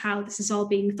interworkings of how this is all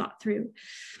being thought through.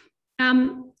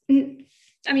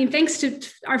 I mean, thanks to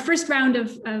our first round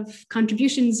of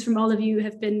contributions from all of you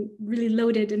have been really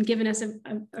loaded and given us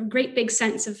a great big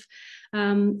sense of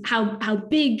how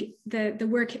big the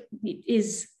work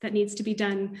is that needs to be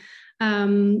done,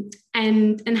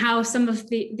 and how some of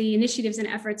the initiatives and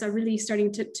efforts are really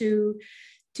starting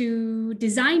to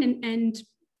design and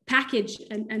package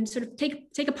and sort of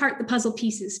take apart the puzzle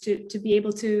pieces to be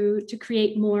able to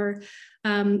create more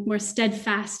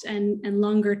steadfast and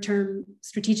longer term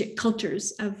strategic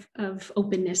cultures of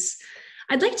openness.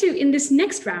 I'd like to, in this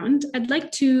next round, I'd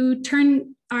like to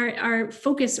turn our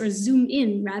focus, or zoom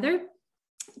in rather,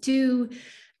 to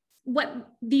what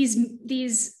these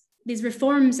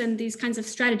reforms and these kinds of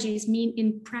strategies mean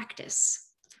in practice.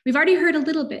 We've already heard a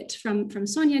little bit from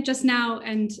Sonya just now,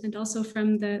 and also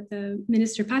from the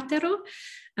Minister Paatero,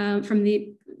 from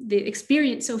the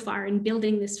experience so far in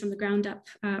building this from the ground up,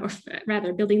 or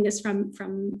rather building this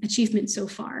from achievement so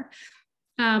far.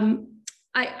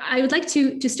 I would like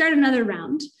to start another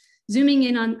round, zooming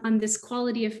in on this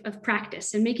quality of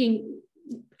practice and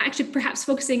actually perhaps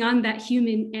focusing on that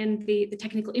human and the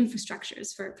technical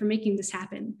infrastructures for making this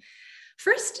happen.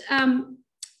 First,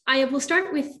 I will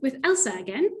start with Elsa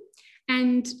again,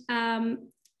 and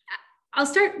I'll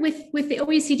start with the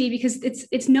OECD because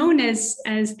it's known as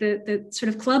the sort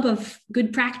of club of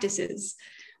good practices,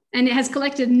 and it has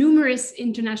collected numerous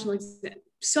international,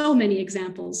 so many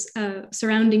examples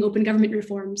surrounding open government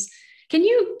reforms. Can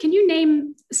you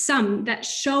name some that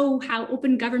show how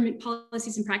open government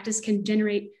policies and practice can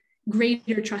generate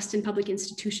greater trust in public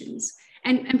institutions?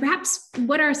 And perhaps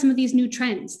what are some of these new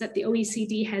trends that the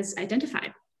OECD has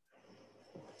identified?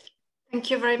 Thank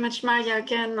you very much, Maria.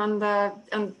 Again, a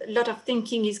lot of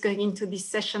thinking is going into this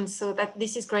session, so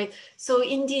this is great. So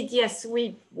indeed, yes,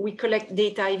 we collect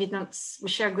data, evidence, we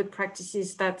share good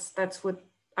practices. That's what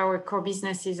our core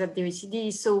business is at the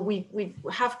OECD. So we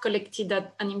have collected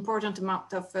an important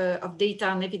amount of data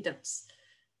and evidence,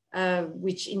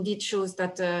 which indeed shows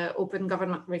that open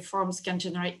government reforms can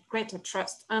generate greater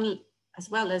trust and as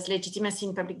well as legitimacy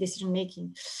in public decision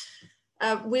making.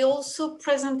 We're also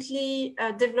presently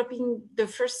developing the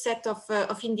first set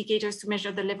of indicators to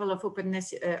measure the level of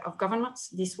openness of governments.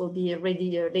 This will be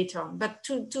ready later on. But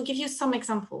to give you some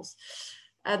examples,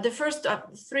 the first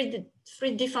three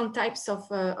different types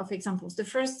of examples. The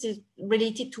first is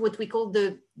related to what we call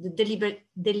the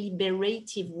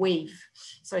deliberative wave.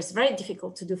 So it's very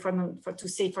difficult to do for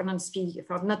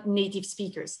not native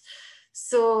speakers.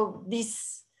 So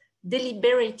this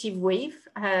deliberative wave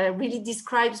really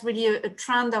describes a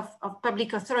trend of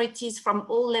public authorities from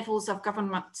all levels of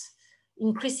government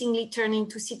increasingly turning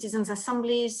to citizens'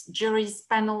 assemblies, juries,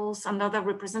 panels, and other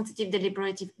representative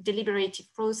deliberative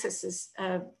processes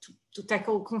to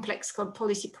tackle complex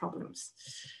policy problems.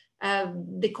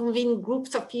 They convene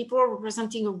groups of people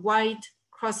representing a wide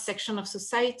cross-section of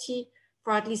society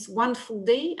for at least one full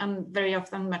day, and very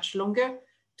often much longer,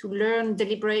 to learn,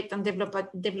 deliberate, and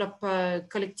develop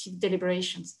collective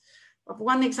deliberations.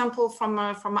 One example from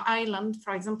Ireland,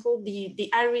 for example, the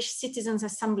Irish Citizens'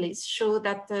 Assemblies show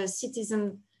that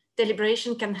citizen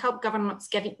deliberation can help governments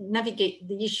navigate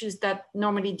the issues that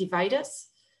normally divide us.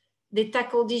 They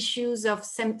tackled issues of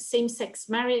same-sex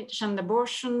marriage and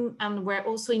abortion, and were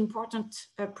also important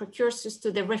precursors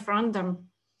to the referendum,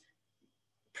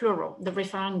 plural, the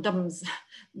referendums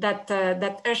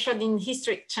that ushered in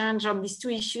historic change on these two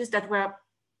issues that were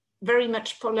very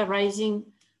much polarizing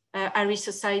Irish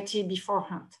society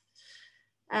beforehand.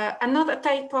 Another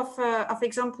type of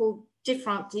example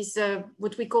different is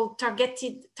what we call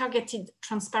targeted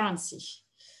transparency.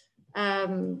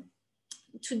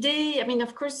 Today, I mean,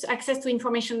 of course, access to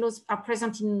information laws are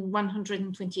present in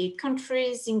 128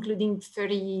 countries, including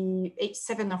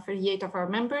 7 or 38 of our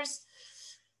members.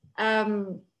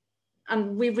 And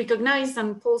we recognize,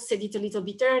 and Paul said it a little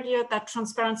bit earlier, that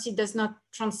transparency does not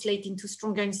translate into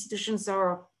stronger institutions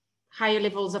or higher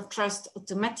levels of trust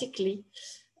automatically.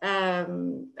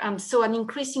 And so an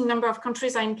increasing number of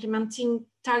countries are implementing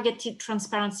targeted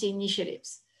transparency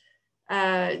initiatives.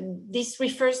 This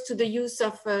refers to the use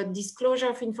of disclosure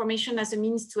of information as a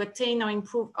means to attain or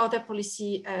improve other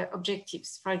policy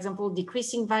objectives. For example,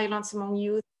 decreasing violence among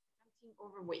youth,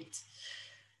 overweight.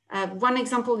 One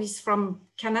example is from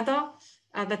Canada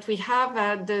that we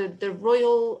have the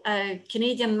Royal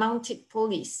Canadian Mounted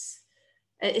Police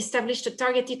established a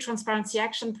targeted transparency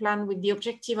action plan with the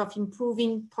objective of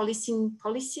improving policing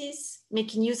policies,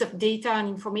 making use of data and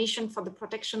information for the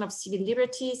protection of civil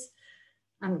liberties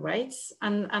and rights,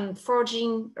 and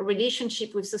forging a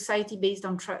relationship with society based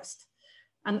on trust.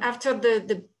 And after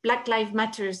the Black Lives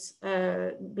Matter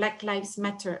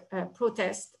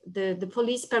protest, the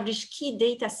police published key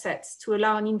data sets to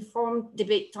allow an informed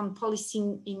debate on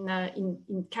policing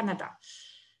in Canada.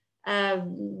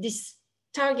 This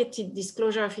targeted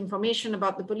disclosure of information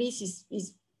about the police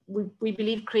is we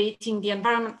believe, creating the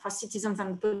environment for citizens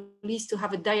and police to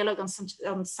have a dialogue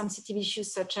on sensitive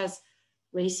issues such as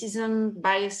racism,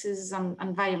 biases,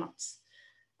 and violence.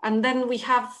 And then we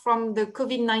have, from the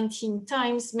COVID-19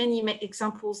 times, many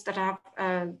examples that have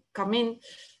come in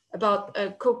about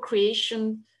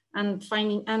co-creation and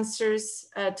finding answers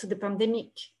to the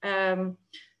pandemic,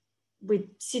 with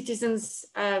citizens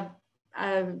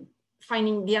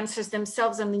finding the answers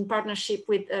themselves and in partnership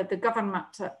with the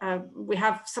government. We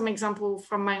have some examples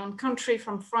from my own country,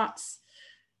 from France.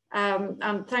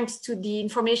 And thanks to the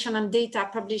information and data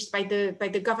published by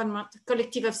the government, a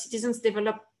collective of citizens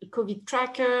developed a COVID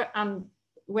tracker and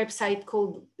website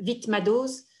called Vite ma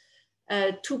dose,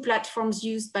 two platforms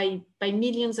used by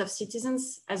millions of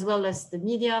citizens, as well as the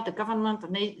media, the government,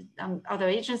 and other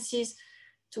agencies,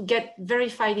 to get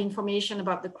verified information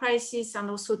about the crisis and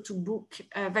also to book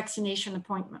a vaccination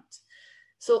appointment.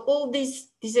 So all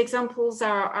these examples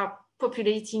are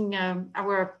populating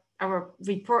our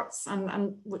reports,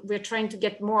 and we're trying to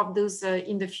get more of those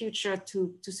in the future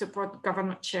to support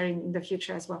government sharing in the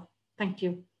future as well. Thank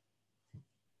you.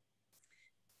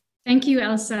 Thank you,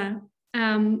 Elsa,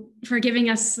 for giving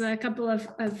us a couple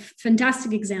of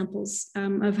fantastic examples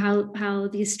of how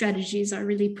these strategies are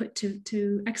really put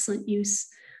to excellent use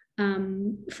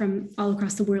from all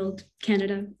across the world,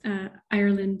 Canada,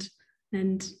 Ireland,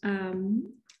 and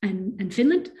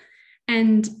Finland.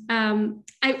 And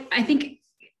I think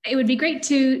it would be great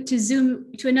to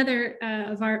zoom to another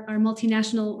of our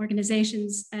multinational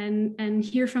organizations and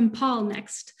hear from Paul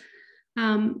next.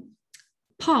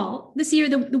 Paul, this year,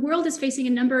 the world is facing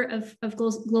a number of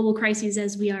global crises,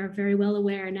 as we are very well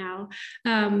aware now.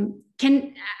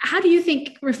 How do you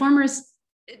think reformers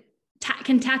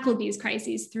can tackle these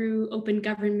crises through open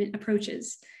government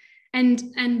approaches?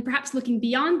 And perhaps looking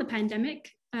beyond the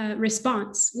pandemic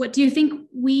response, what do you think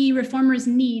we reformers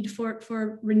need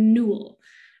for renewal,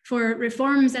 for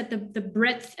reforms at the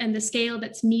breadth and the scale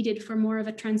that's needed for more of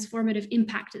a transformative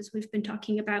impact, as we've been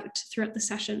talking about throughout the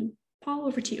session? Paul,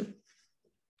 over to you.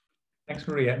 Thanks,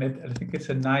 Maria. And I think it's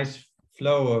a nice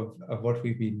flow of what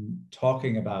we've been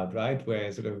talking about, right?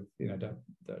 Where sort of, you know,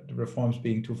 the reforms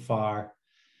being too far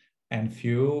and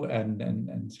few,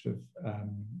 and sort of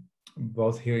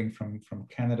both hearing from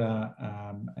Canada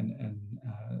and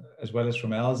as well as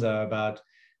from Elsa about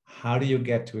how do you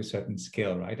get to a certain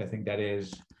skill, right? I think that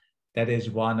is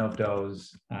one of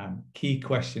those key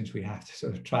questions we have to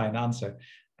sort of try and answer.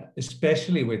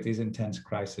 especially with these intense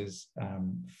crises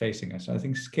facing us. So I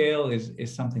think scale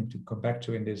is something to come back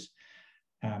to in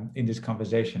this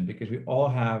conversation, because we all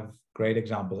have great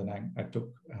examples, and I took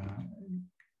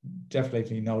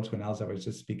definitely notes when Elsa was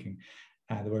just speaking.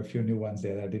 There were a few new ones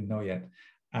there that I didn't know yet.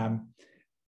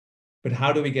 But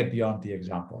how do we get beyond the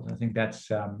examples? I think that's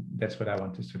what I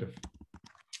want to sort of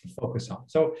focus on.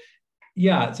 So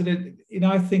yeah, so in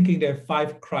our thinking, there are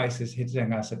 5 crises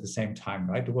hitting us at the same time,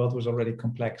 right? The world was already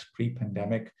complex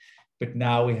pre-pandemic, but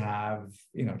now we have,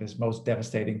 this most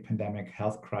devastating pandemic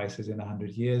health crisis in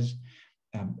 100 years,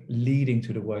 leading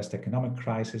to the worst economic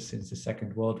crisis since the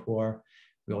Second World War.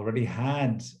 We already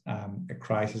had a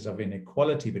crisis of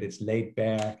inequality, but it's laid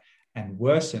bare and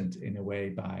worsened in a way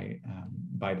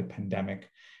by the pandemic.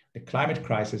 The climate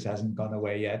crisis hasn't gone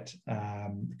away yet,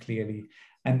 clearly.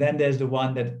 And then there's the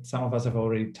one that some of us have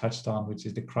already touched on, which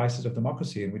is the crisis of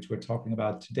democracy, in which we're talking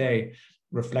about today,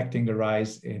 reflecting the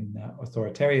rise in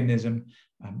authoritarianism,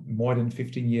 more than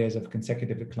 15 years of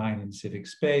consecutive decline in civic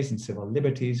space and civil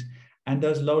liberties, and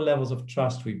those low levels of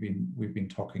trust we've been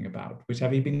talking about, which have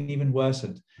been even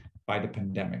worsened by the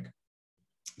pandemic.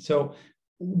 So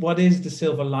what is the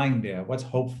silver line there? What's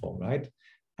hopeful, right?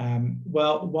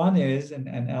 Well, one is,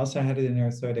 and Elsa had it in her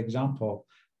third example,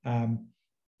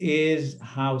 is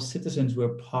how citizens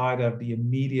were part of the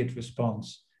immediate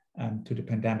response to the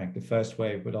pandemic, the first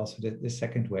wave, but also the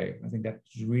second wave. I think that's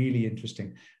really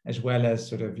interesting, as well as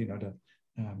sort of,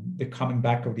 the coming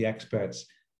back of the experts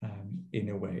in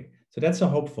a way. So that's a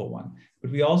hopeful one.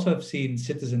 But we also have seen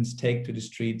citizens take to the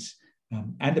streets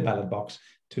and the ballot box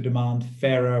to demand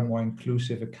fairer, more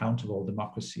inclusive, accountable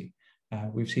democracy.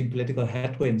 We've seen political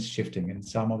headwinds shifting and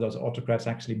some of those autocrats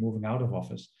actually moving out of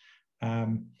office.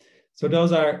 So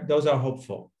those are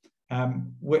hopeful.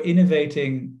 We're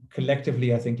innovating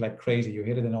collectively, I think, like crazy. You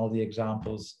hear it in all the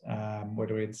examples,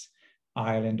 whether it's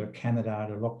Ireland or Canada,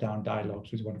 the lockdown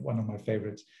dialogues, which is one of my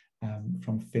favorites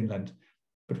from Finland.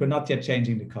 But we're not yet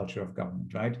changing the culture of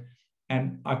government, right?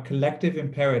 And our collective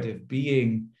imperative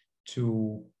being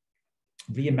to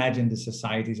reimagine the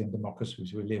societies and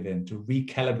democracies we live in, to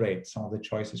recalibrate some of the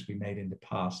choices we made in the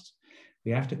past.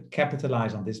 We have to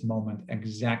capitalize on this moment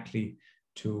exactly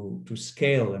to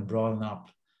scale and broaden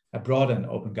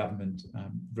open government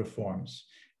reforms.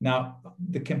 Now,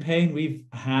 the campaign we've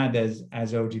had as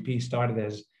OGP started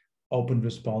as open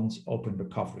response, open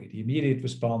recovery, the immediate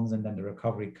response, and then the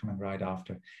recovery coming right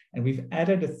after. And we've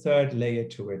added a third layer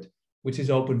to it, which is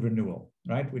open renewal,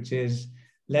 right? Which is,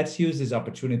 let's use this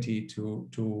opportunity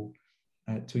to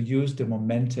use the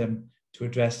momentum to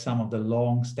address some of the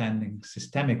long-standing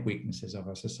systemic weaknesses of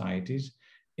our societies,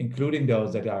 including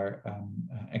those that are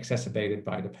exacerbated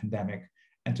by the pandemic,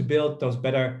 and to build those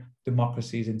better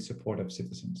democracies in support of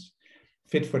citizens,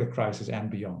 fit for the crisis and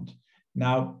beyond.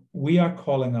 Now, we are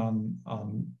calling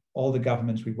on all the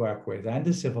governments we work with and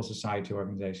the civil society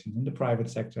organizations and the private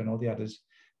sector and all the others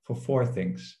for 4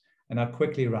 things, and I'll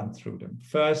quickly run through them.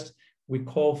 First, we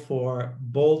call for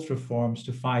bold reforms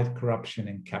to fight corruption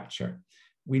and capture.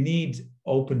 We need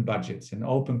open budgets and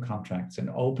open contracts and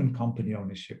open company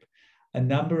ownership. A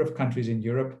number of countries in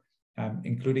Europe,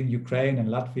 including Ukraine and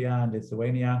Latvia and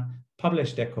Lithuania,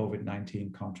 published their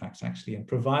COVID-19 contracts actually, and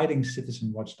providing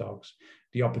citizen watchdogs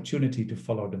the opportunity to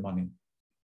follow the money.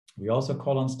 We also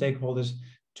call on stakeholders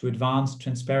to advance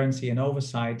transparency and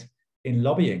oversight in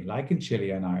lobbying, like in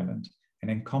Chile and Ireland, and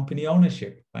in company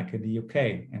ownership, like in the UK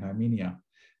and Armenia,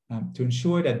 to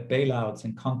ensure that bailouts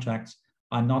and contracts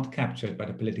are not captured by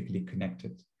the politically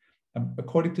connected.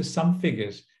 According to some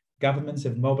figures, governments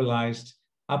have mobilized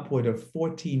upward of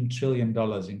 $14 trillion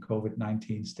in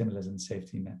COVID-19 stimulus and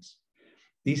safety nets.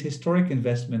 These historic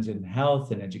investments in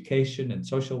health and education and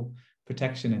social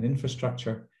protection and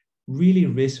infrastructure really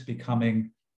risk becoming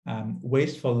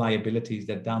wasteful liabilities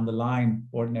that down the line,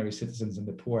 ordinary citizens and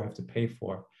the poor have to pay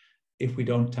for if we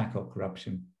don't tackle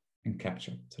corruption and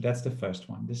capture. So that's the first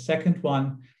one. The second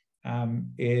one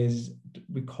is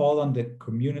we call on the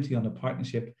community, on the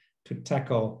partnership, to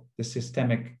tackle the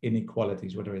systemic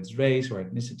inequalities, whether it's race or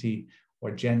ethnicity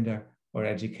or gender or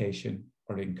education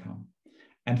or income.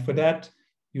 And for that,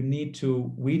 we need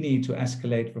to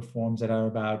escalate reforms that are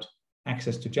about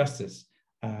access to justice,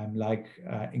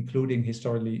 including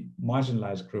historically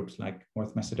marginalized groups like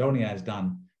North Macedonia has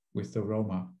done with the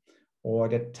Roma, or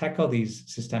that tackle these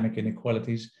systemic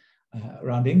inequalities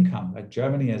around income, like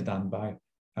Germany has done by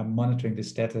monitoring the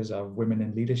status of women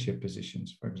in leadership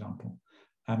positions, for example.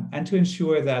 And to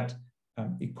ensure that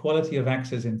equality of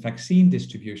access in vaccine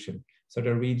distribution, so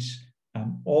to reach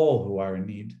all who are in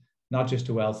need, not just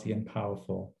to wealthy and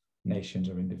powerful nations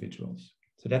or individuals.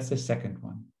 So that's the second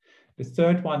one. The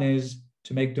third one is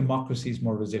to make democracies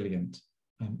more resilient,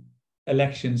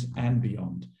 elections and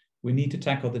beyond. We need to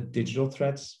tackle the digital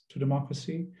threats to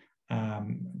democracy.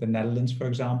 The Netherlands, for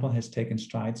example, has taken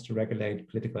strides to regulate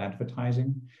political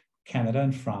advertising. Canada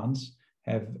and France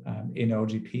have, in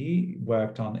OGP,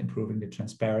 worked on improving the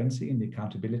transparency and the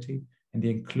accountability and the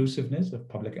inclusiveness of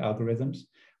public algorithms,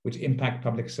 which impact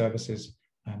public services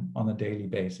on a daily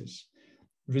basis.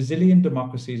 Resilient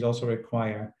democracies also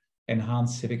require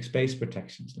enhanced civic space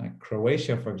protections, like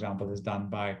Croatia, for example, has done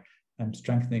by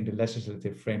strengthening the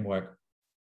legislative framework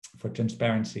for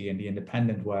transparency and the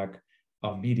independent work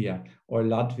of media, or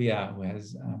Latvia, who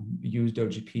has used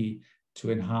OGP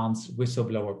to enhance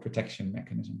whistleblower protection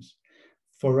mechanisms.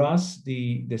 For us,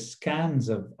 the scans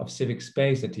of civic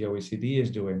space that the OECD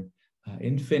is doing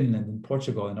in Finland, in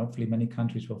Portugal, and hopefully many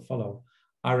countries will follow,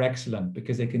 are excellent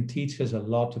because they can teach us a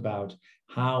lot about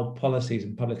how policies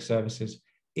and public services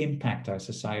impact our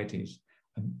societies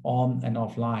on and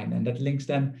offline. And that links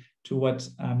then to what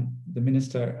the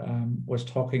minister was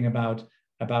talking about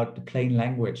the plain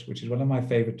language, which is one of my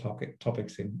favorite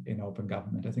topics in open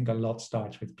government. I think a lot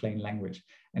starts with plain language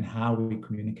and how we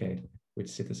communicate with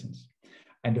citizens.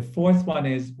 And the fourth one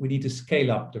is we need to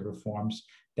scale up the reforms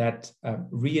that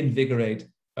reinvigorate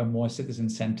a more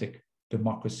citizen-centric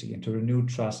democracy and to renew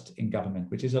trust in government,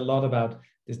 which is a lot about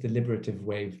this deliberative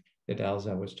wave that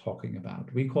Elsa was talking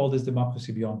about. We call this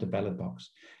democracy beyond the ballot box.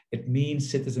 It means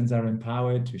citizens are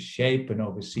empowered to shape and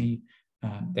oversee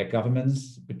their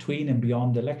governments between and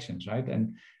beyond elections, right?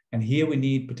 And here we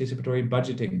need participatory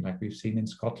budgeting, like we've seen in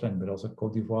Scotland, but also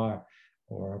Côte d'Ivoire,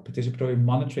 or participatory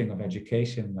monitoring of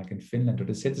education, like in Finland, or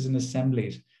the citizen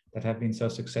assemblies that have been so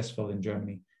successful in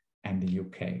Germany and the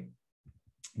UK.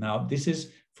 Now, this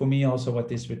is, for me, also what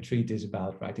this retreat is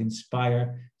about, right?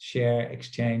 Inspire, share,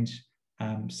 exchange,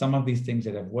 some of these things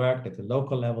that have worked at the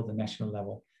local level, the national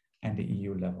level, and the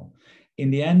EU level.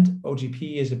 In the end,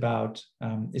 OGP is about,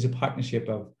 is a partnership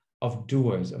of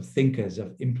doers, of thinkers,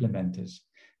 of implementers.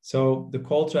 So the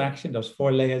call to action, those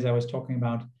 4 layers I was talking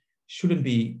about, shouldn't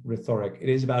be rhetoric. It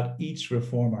is about each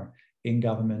reformer in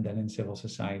government and in civil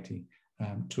society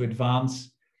to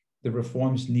advance the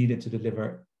reforms needed to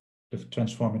deliver the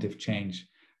transformative change.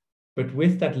 But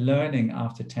with that learning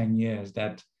after 10 years,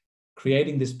 that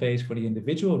creating the space for the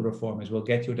individual reformers will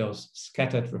get you those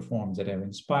scattered reforms that are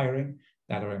inspiring,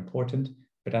 that are important,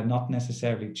 but are not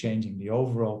necessarily changing the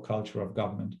overall culture of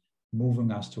government,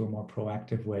 moving us to a more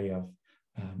proactive way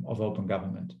of open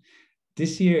government.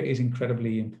 This year is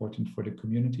incredibly important for the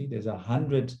community. There's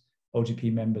 100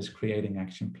 OGP members creating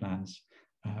action plans.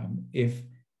 If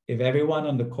everyone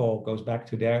on the call goes back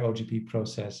to their OGP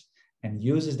process and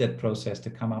uses that process to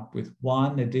come up with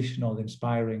one additional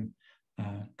inspiring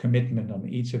commitment on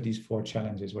each of these 4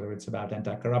 challenges, whether it's about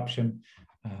anti-corruption,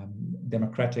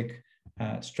 democratic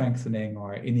strengthening,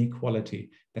 or inequality,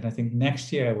 then I think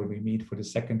next year when we meet for the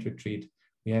second retreat,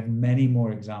 we have many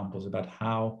more examples about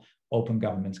how open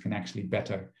governments can actually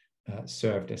better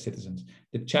serve their citizens.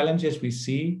 The challenges we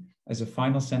see, as a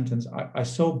final sentence, are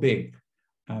so big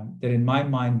that in my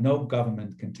mind, no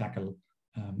government can tackle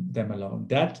them alone.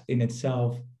 That in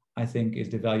itself, I think, is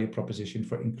the value proposition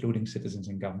for including citizens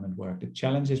in government work. The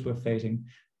challenges we're facing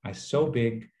are so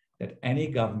big that any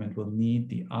government will need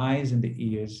the eyes and the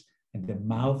ears and the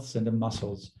mouths and the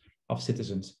muscles of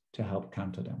citizens to help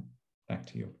counter them. Back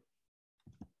to you.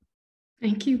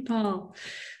 Thank you, Paul.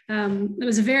 It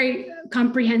was a very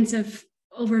comprehensive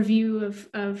overview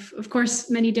of course,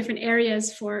 many different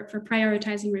areas for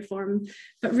prioritizing reform.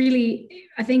 But really,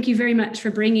 I thank you very much for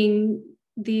bringing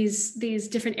these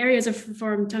different areas of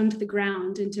reform down to the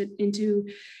ground, into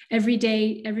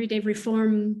everyday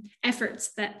reform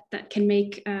efforts that can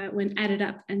make, when added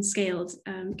up and scaled,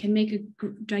 can make a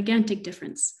gigantic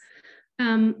difference.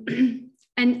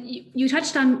 And you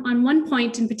touched on one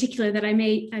point in particular that I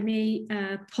may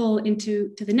pull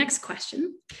into the next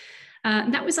question.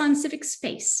 That was on civic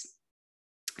space.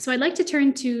 So I'd like to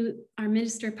turn to our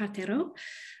Minister Paatero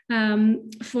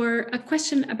for a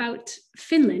question about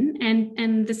Finland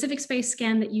and the civic space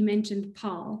scan that you mentioned,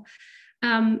 Paul.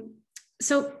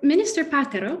 So Minister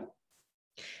Paatero,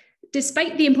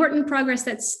 despite the important progress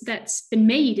that's been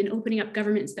made in opening up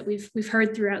governments that we've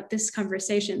heard throughout this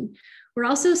conversation, we're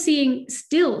also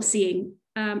still seeing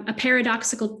a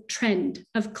paradoxical trend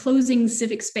of closing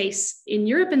civic space in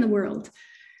Europe and the world.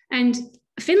 And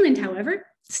Finland, however,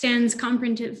 stands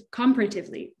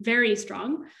comparatively very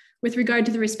strong with regard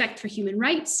to the respect for human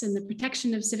rights and the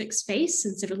protection of civic space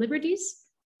and civil liberties.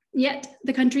 Yet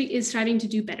the country is striving to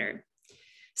do better.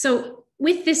 So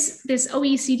with this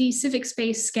OECD civic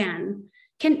space scan,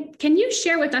 Can you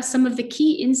share with us some of the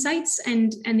key insights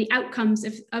and the outcomes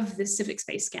of this civic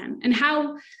space scan, and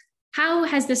how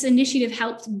has this initiative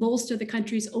helped bolster the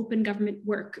country's open government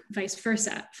work, vice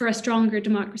versa, for a stronger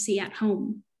democracy at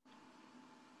home?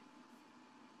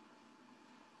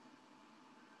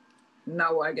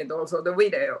 Now I get also the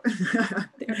video.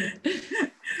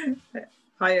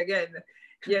 Hi again.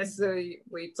 Yes,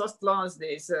 we just launched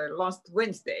this last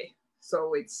Wednesday,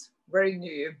 so it's very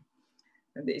new,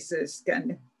 this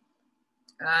scan.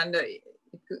 And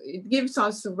it gives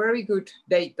us very good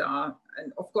data,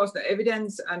 and of course the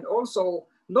evidence, and also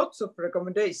lots of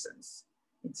recommendations.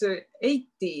 It's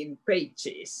 18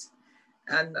 pages.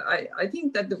 And I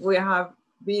think that we have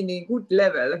been in good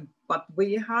level, but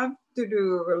we have to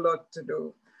do a lot to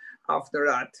do after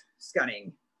that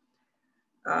scanning.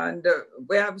 And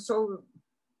we have so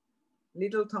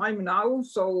little time now,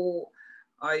 so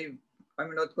I'm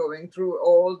not going through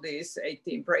all these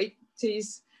 18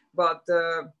 pages, but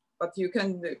you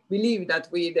can believe that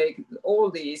we take all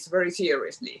these very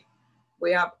seriously.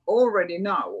 We have already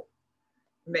now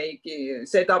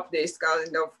set up this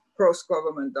kind of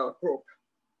cross-governmental group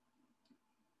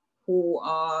who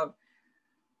are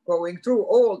going through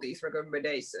all these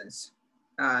recommendations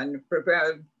and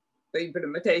prepare the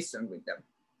implementation with them.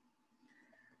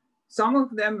 Some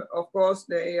of them, of course,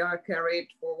 they are carried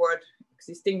forward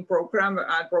existing program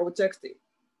and projects. It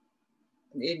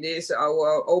is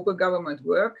our open government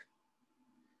work.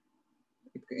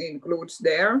 It includes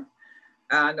there.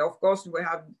 And of course, we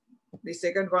have the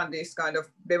second one, this kind of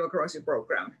democracy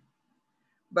program.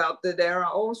 But there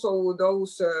are also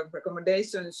those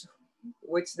recommendations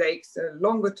which takes a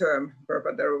longer term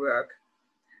preparatory work.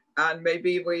 And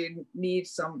maybe we need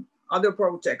some other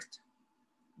project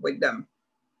with them.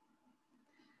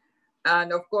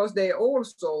 And of course, they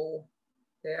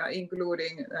are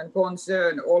including and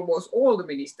concern almost all the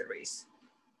ministries,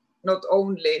 not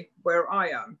only where I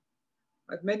am,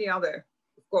 but many other,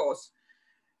 of course.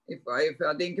 If I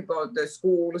think about the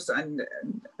schools and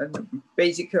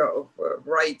basic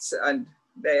rights, and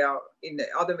they are in the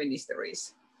other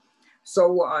ministries.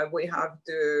 So we have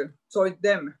to join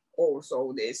them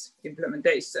also this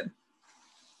implementation.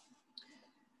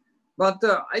 But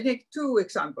I take two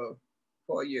examples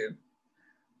for you.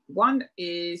 One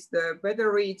is the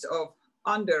better reach of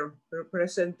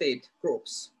underrepresented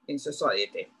groups in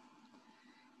society.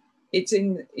 It's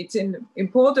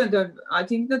important that I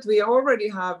think that we already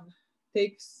have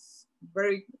taken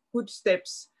very good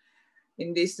steps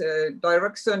in this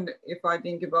direction. If I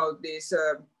think about this,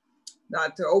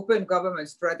 that open government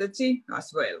strategy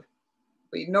as well.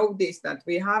 We notice that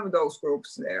we have those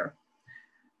groups there.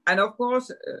 And of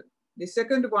course, the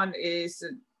second one is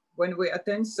when we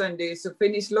attention this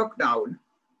Finnish lockdown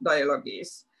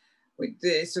dialogues, with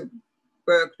this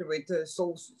worked with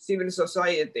civil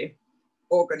society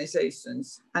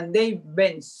organizations, and they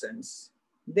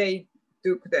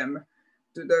took them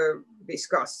to the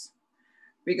discuss,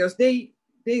 because they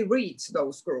reach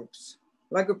those groups,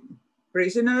 like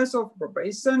prisoners of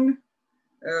probation,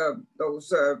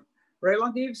 those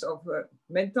relatives of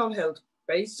mental health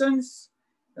patients,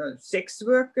 sex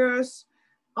workers,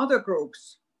 other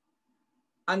groups,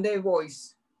 and their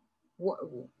voice.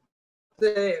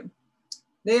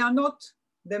 They are not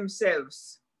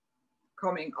themselves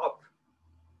coming up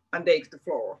and take the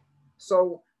floor.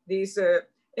 So these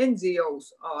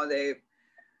NGOs are they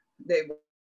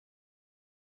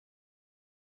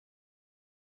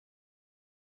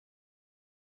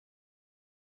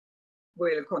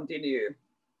will continue.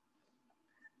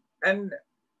 And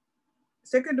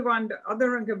second one, the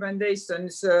other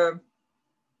recommendations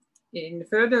in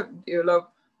further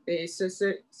develop is a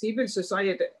civil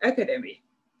society academy,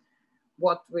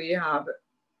 what we have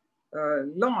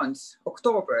launched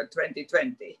October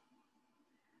 2020.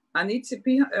 And its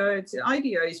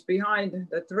idea is behind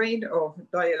the trend of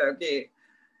dialogue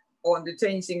on the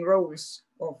changing roles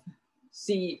of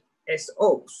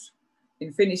CSOs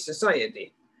in Finnish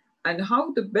society, and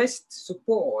how to best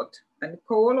support and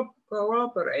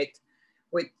cooperate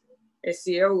with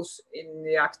SCOs in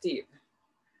the active.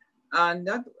 And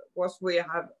that was we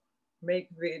have made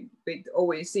with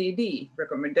OECD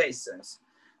recommendations,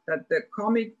 that the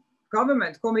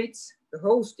government commits the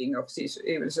hosting of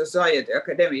civil society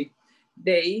academy.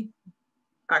 They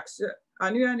act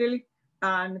annually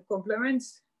and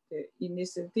complements the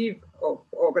initiative of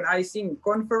organizing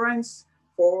conference,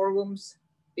 forums,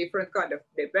 different kind of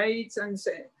debates, and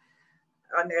so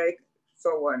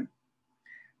on.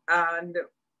 And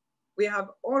we have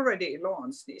already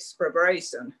launched this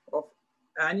preparation of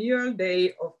annual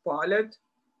day of pilot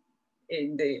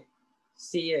in the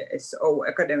CSO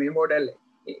academy model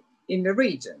in the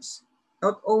regions.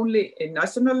 not only in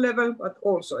national level, but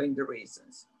also in the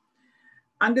regions.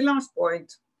 And the last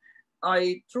point,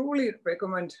 I truly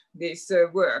recommend this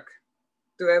work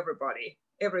to everybody,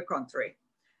 every country.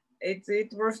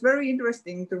 It was very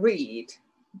interesting to read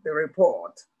the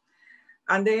report.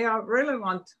 And they are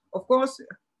relevant, of course,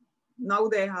 now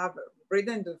they have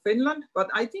written to Finland, but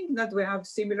I think that we have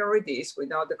similarities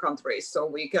with other countries, so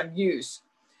we can use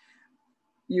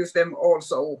them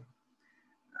also,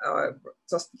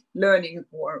 just learning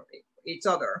for each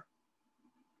other.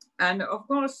 And of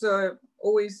course,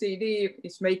 OECD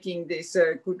is making this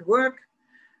good work,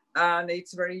 and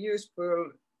it's very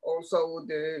useful also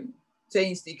to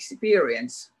change the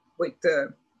experience with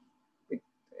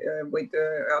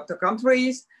other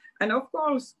countries, and of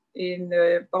course in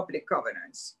public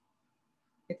governance.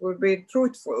 It would be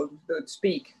truthful to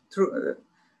speak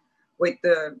with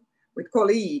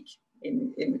colleagues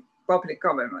in public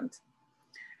government.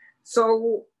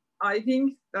 So I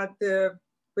think that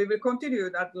we will continue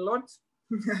that a lot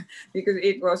because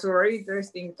it was very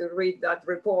interesting to read that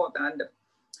report, and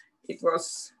it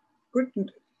was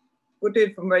good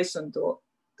information to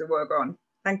work on.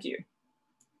 Thank you.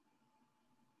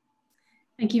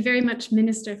 Thank you very much,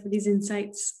 Minister, for these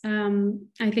insights.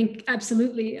 I think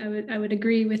absolutely I would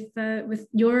agree with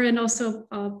your and also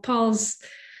Paul's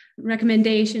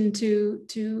recommendation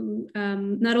to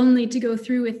not only to go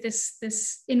through with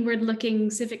this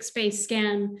inward-looking civic space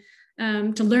scan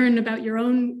to learn about your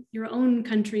own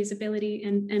country's ability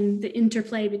and the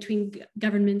interplay between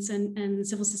governments and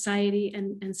civil society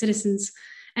and citizens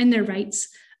and their rights.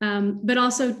 But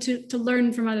also to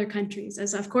learn from other countries,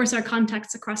 as of course our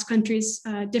contacts across countries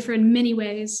differ in many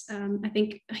ways. I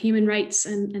think human rights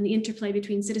and the interplay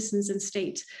between citizens and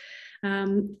state,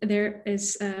 there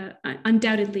is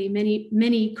undoubtedly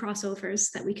many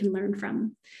crossovers that we can learn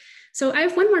from. So I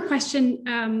have one more question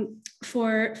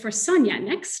for Sonya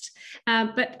next,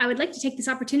 but I would like to take this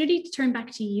opportunity to turn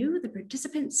back to you, the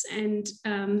participants, and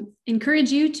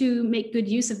encourage you to make good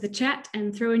use of the chat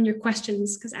and throw in your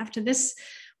questions, because after this,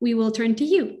 we will turn to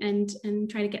you and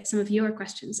try to get some of your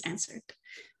questions answered.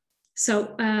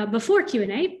 So before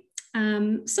Q&A,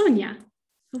 Sonya,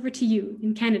 over to you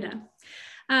in Canada.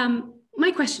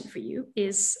 My question for you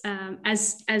is,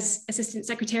 as Assistant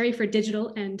Secretary for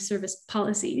Digital and Service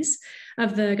Policies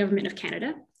of the Government of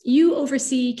Canada, you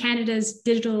oversee Canada's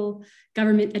digital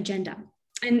government agenda.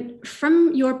 And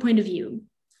from your point of view,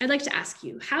 I'd like to ask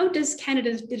you, how does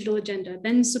Canada's digital agenda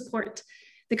then support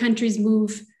the country's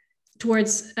move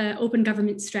towards open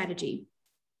government strategy?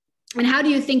 And how do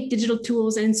you think digital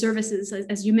tools and services,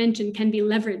 as you mentioned, can be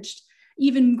leveraged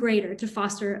even greater to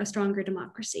foster a stronger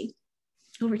democracy?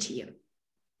 Over to you.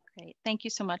 Great, thank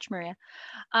you so much, Maria.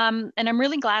 And I'm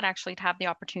really glad actually to have the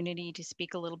opportunity to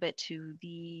speak a little bit to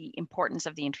the importance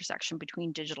of the intersection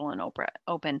between digital and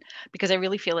open, because I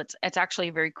really feel it's actually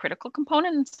a very critical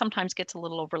component and sometimes gets a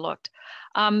little overlooked.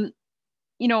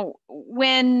 You know,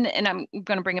 and I'm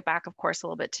going to bring it back, of course, a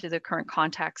little bit to the current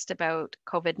context about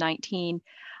COVID-19.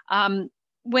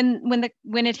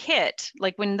 When it hit,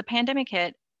 like when the pandemic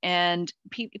hit, and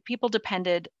people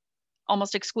depended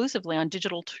almost exclusively on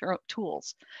digital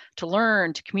tools to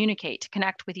learn, to communicate, to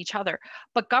connect with each other.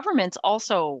 But governments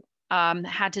also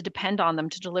had to depend on them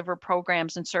to deliver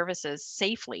programs and services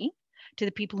safely to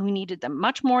the people who needed them,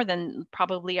 much more than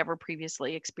probably ever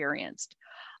previously experienced.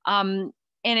 And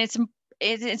it's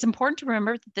important to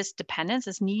remember that this dependence,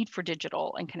 this need for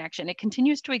digital and connection, it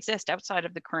continues to exist outside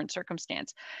of the current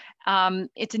circumstance.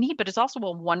 It's a need, but it's also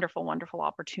a wonderful, wonderful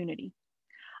opportunity.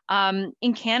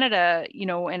 In Canada, you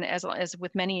know, and as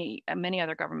with many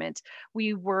other governments,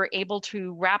 we were able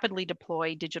to rapidly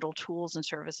deploy digital tools and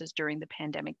services during the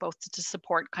pandemic, both to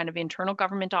support kind of internal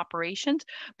government operations,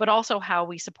 but also how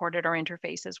we supported our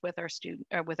interfaces with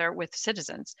with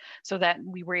citizens, so that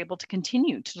we were able to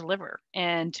continue to deliver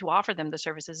and to offer them the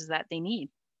services that they need.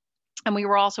 And we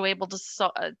were also able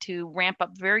to ramp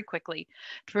up very quickly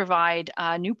to provide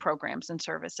new programs and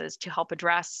services to help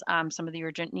address some of the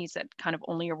urgent needs that kind of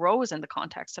only arose in the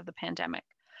context of the pandemic.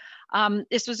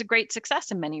 This was a great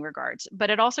success in many regards, but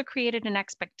it also created an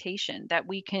expectation that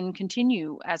we can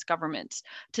continue as governments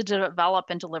to develop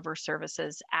and deliver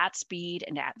services at speed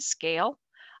and at scale.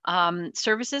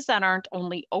 Services that aren't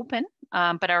only open,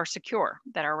 but are secure,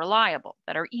 that are reliable,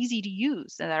 that are easy to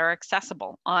use, and that are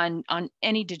accessible on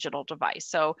any digital device.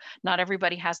 So not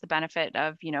everybody has the benefit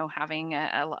of, you know, having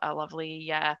a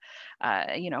lovely,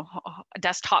 you know, a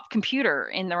desktop computer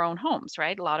in their own homes,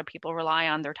 right? A lot of people rely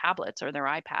on their tablets or their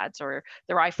iPads or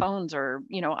their iPhones or,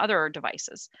 you know, other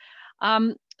devices.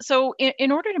 So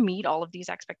in order to meet all of these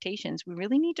expectations, we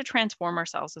really need to transform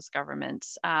ourselves as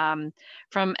governments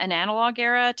from an analog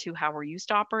era to how we're used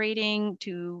to operating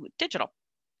to digital.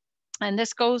 And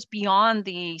this goes beyond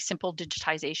the simple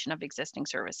digitization of existing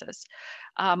services.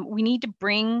 We need to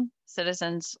bring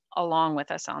citizens along with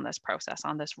us on this process,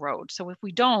 on this road. So if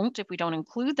we don't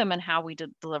include them in how we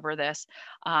deliver this,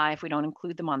 if we don't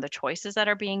include them on the choices that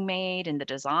are being made in the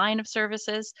design of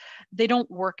services, they don't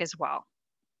work as well.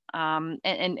 And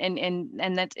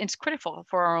that it's critical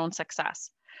for our own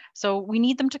success. So we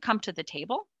need them to come to the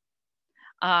table,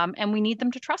 and we need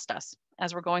them to trust us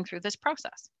as we're going through this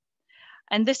process.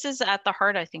 And this is at the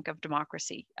heart, I think, of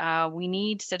democracy. We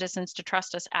need citizens to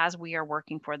trust us as we are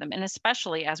working for them, and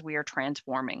especially as we are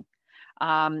transforming.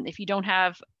 If you don't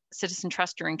have citizen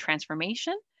trust during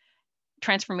transformation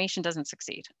doesn't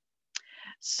succeed.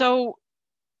 So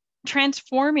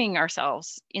transforming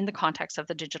ourselves in the context of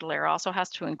the digital era also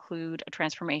has to include a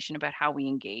transformation about how we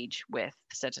engage with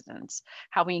citizens,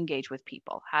 how we engage with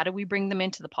people. How do we bring them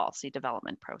into the policy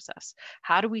development process?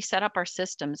 How do we set up our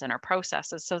systems and our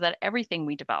processes so that everything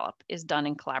we develop is done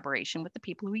in collaboration with the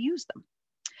people who use them?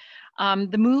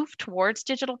 The move towards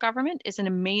digital government is an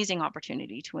amazing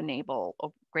opportunity to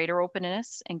enable greater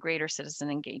openness and greater citizen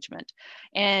engagement.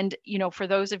 And, for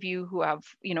those of you who have,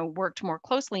 worked more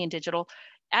closely in digital,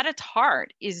 at its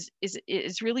heart is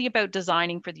really about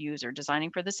designing for the user,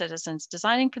 designing for the citizens,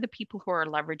 designing for the people who are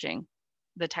leveraging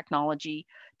the technology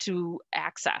to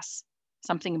access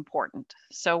something important.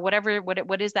 So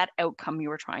what is that outcome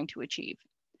you are trying to achieve?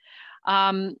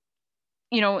 Within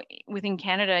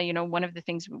Canada, one of the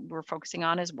things we're focusing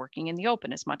on is working in the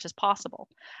open as much as possible.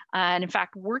 And in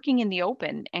fact, working in the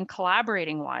open and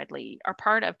collaborating widely are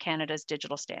part of Canada's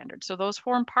digital standards. So those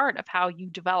form part of how you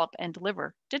develop and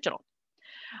deliver digital.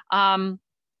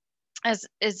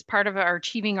 As part of our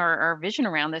achieving our vision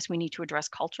around this, we need to address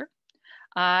culture,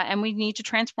 and we need to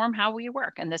transform how we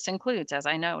work. And this includes, as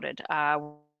I noted,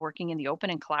 working in the open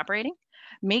and collaborating,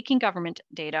 making government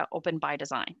data open by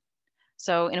design.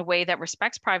 So in a way that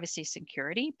respects privacy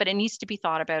security, but it needs to be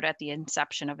thought about at the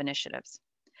inception of initiatives.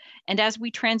 And as we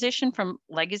transition from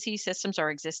legacy systems or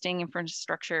existing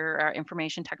infrastructure,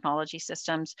 information technology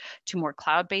systems to more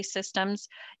cloud-based systems,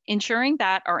 ensuring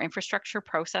that our infrastructure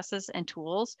processes and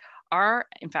tools are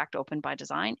in fact open by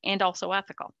design and also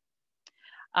ethical.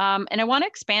 And I want to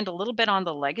expand a little bit on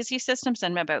the legacy systems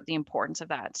and about the importance of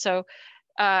that. So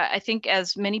I think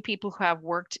as many people who have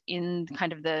worked in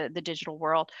kind of the digital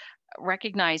world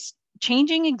recognize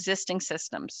changing existing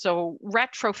systems, so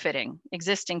retrofitting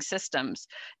existing systems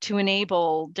to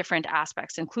enable different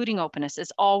aspects, including openness,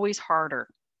 is always harder.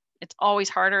 It's always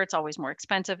harder, it's always more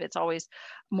expensive, it's always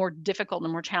more difficult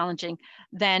and more challenging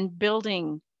than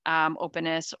building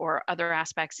openness or other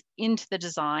aspects into the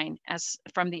design as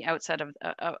from the outset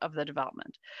of the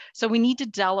development. So we need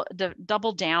to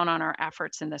double down on our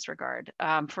efforts in this regard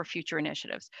for future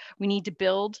initiatives. We need to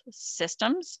build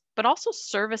systems, but also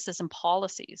services and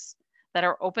policies that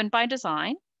are open by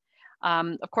design.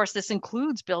 Of course, this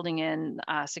includes building in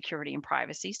security and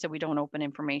privacy, so we don't open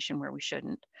information where we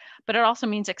shouldn't. But it also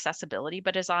means accessibility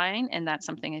by design, and that's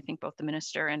something I think both the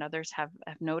minister and others have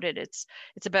noted. It's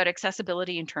about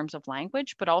accessibility in terms of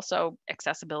language, but also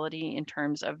accessibility in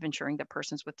terms of ensuring that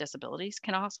persons with disabilities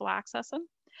can also access them.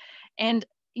 And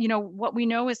what we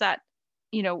know is that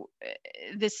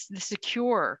the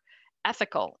secure,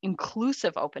 ethical,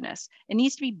 inclusive openness, it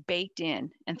needs to be baked in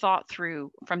and thought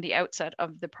through from the outset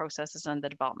of the processes and the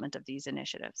development of these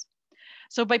initiatives.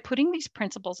 So by putting these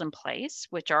principles in place,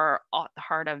 which are at the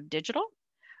heart of digital,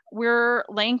 we're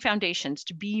laying foundations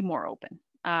to be more open,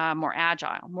 more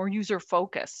agile, more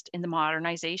user-focused in the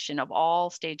modernization of all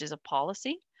stages of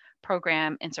policy,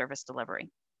 program, and service delivery.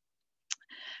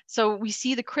 So we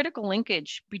see the critical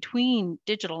linkage between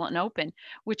digital and open,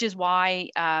 which is why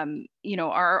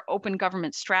our open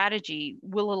government strategy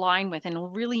will align with and will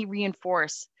really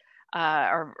reinforce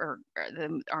our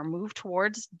move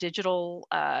towards digital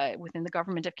within the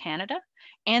Government of Canada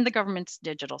and the government's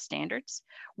digital standards,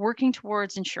 working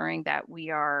towards ensuring that we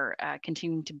are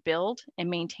continuing to build and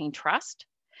maintain trust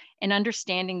and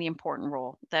understanding the important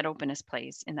role that openness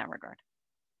plays in that regard.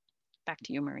 Back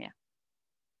to you, Maria.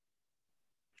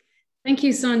 Thank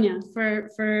you, Sonya,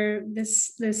 for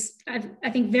this I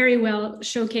think very well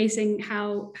showcasing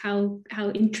how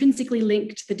intrinsically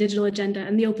linked the digital agenda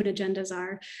and the open agendas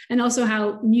are, and also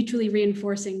how mutually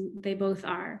reinforcing they both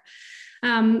are.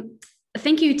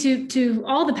 Thank you to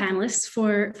all the panelists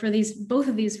for both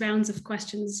of these rounds of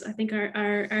questions. I think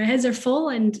our heads are full,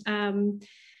 and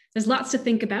there's lots to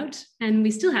think about, and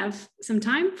we still have some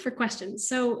time for questions.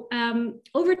 So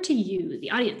over to you,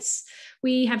 the audience.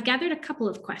 We have gathered a couple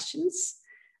of questions.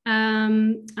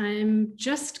 I'm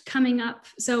just coming up.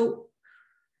 So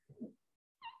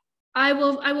I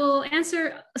will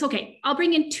answer. Okay, I'll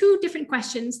bring in two different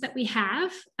questions that we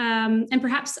have, and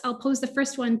perhaps I'll pose the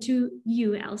first one to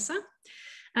you, Elsa.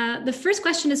 The first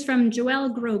question is from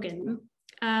Joelle Grogan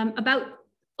about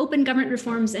open government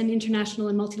reforms and international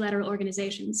and multilateral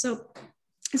organizations. So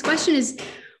his question is,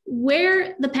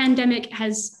 where the pandemic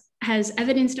has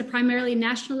evidenced a primarily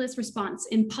nationalist response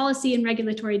in policy and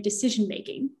regulatory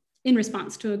decision-making in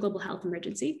response to a global health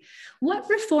emergency, what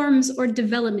reforms or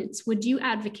developments would you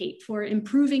advocate for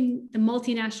improving the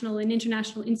multinational and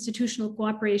international institutional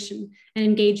cooperation and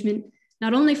engagement,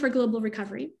 not only for global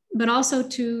recovery, but also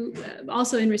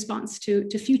in response to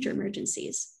future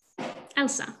emergencies?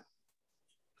 Elsa.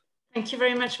 Thank you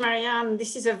very much, Marianne.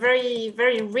 This is a very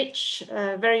rich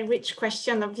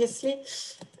question, obviously.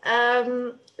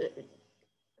 3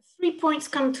 points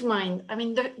come to mind. I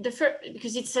mean, the first,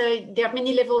 because there are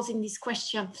many levels in this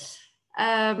question.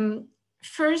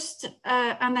 First,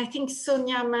 and I think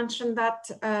Sonya mentioned that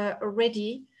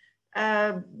already,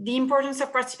 the importance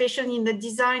of participation in the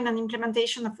design and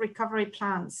implementation of recovery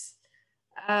plans.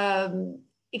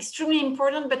 Extremely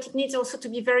important, but it needs also to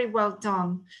be very well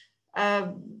done.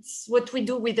 What we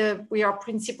do with our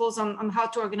principles on how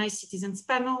to organize citizens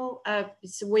panel,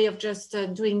 it's a way of just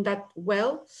doing that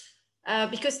well.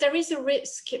 Because there is a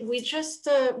risk. We just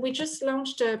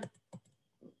launched a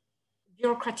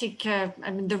bureaucratic,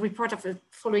 the report of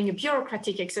following a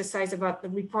bureaucratic exercise about the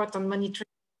report on monitoring,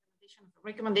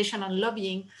 recommendation on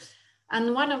lobbying.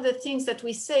 And one of the things that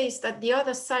we say is that the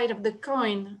other side of the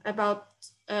coin about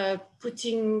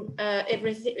putting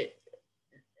everything,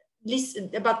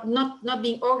 about not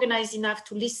being organized enough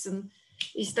to listen,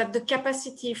 is that the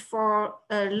capacity for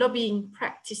lobbying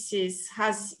practices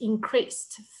has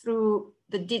increased through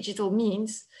the digital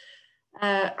means,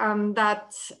 and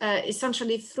that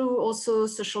essentially through also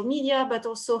social media, but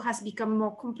also has become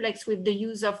more complex with the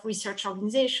use of research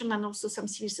organization and also some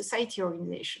civil society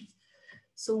organizations.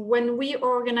 So when we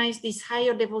organize these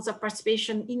higher levels of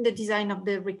participation in the design of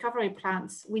the recovery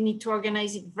plans, we need to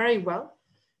organize it very well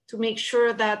to make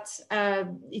sure that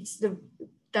it's the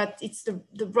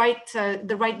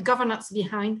right governance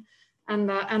behind,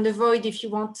 and avoid, if you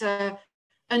want,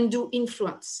 undue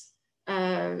influence.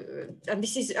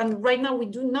 And right now we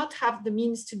do not have the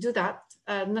means to do that,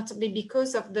 notably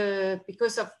because of the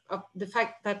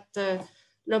fact that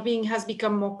lobbying has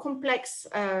become more complex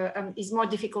and is more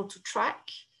difficult to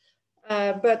track.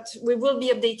 But we will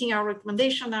be updating our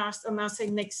recommendation on our say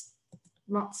next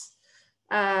month.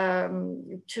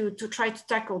 To try to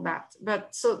tackle that.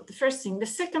 But so the first thing. The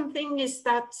second thing is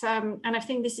that, and I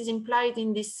think this is implied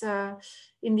in this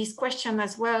question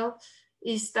as well,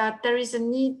 is that there is a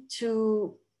need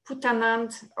to put an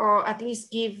end, or at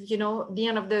least give the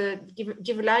end of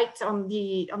give light on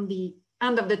the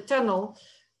end of the tunnel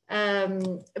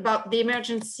about the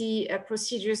emergency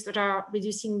procedures that are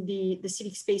reducing the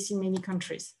civic space in many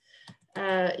countries.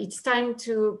 It's time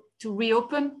to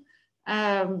reopen.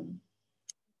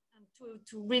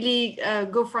 To really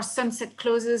go for sunset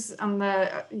clauses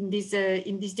in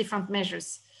these different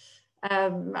measures.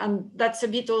 And that's a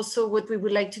bit also what we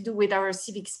would like to do with our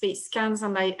civic space scans.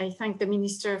 And I thank the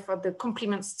Minister for the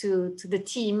compliments to the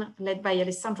team led by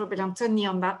Alessandro Bellantoni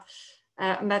on that,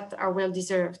 and that are well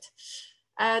deserved.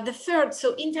 The third,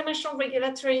 so international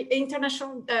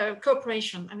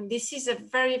cooperation. I mean, this is a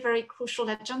very crucial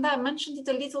agenda. I mentioned it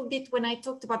a little bit when I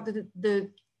talked about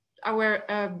our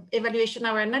evaluation,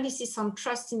 our analysis on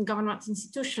trust in government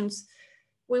institutions.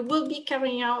 We will be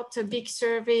carrying out a big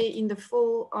survey in the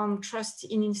fall on trust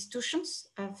in institutions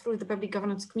through the Public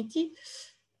Governance Committee.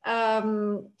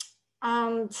 Apart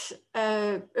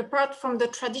from the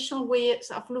traditional ways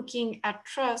of looking at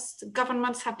trust,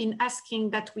 governments have been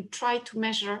asking that we try to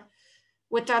measure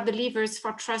what are the levers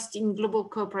for trust in global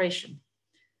cooperation.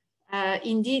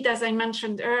 Indeed, as I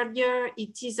mentioned earlier,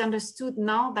 it is understood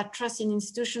now that trust in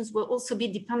institutions will also be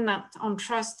dependent on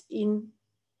trust in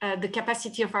the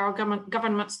capacity of our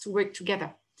governments to work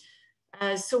together.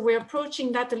 So we're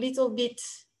approaching that a little bit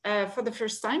for the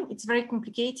first time. It's very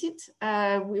complicated.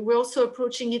 We're also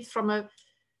approaching it from a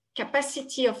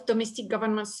capacity of domestic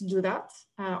governments to do that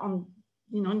on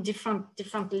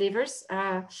different levers.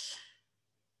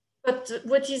 But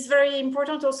what is very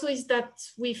important also is that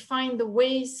we find the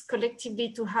ways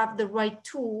collectively to have the right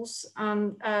tools.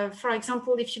 And for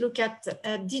example, if you look at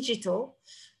digital,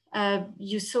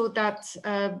 you saw that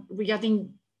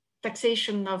regarding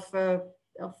taxation of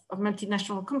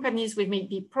multinational companies. We've made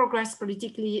big progress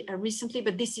politically recently,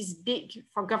 but this is big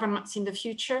for governments in the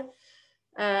future.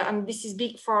 And this is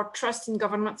big for trust in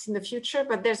governments in the future,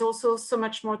 but there's also so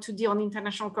much more to do on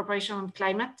international cooperation on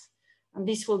climate. And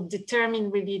this will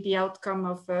determine really the outcome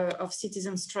of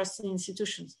citizens' trust in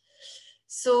institutions.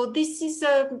 So this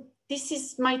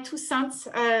is my 2 cents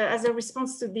as a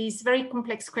response to this very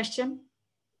complex question.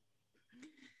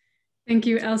 Thank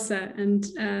you, Elsa, and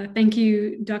thank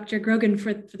you, Dr. Grogan,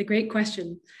 for the great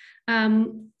question.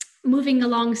 Moving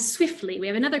along swiftly, we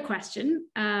have another question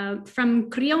from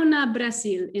Criona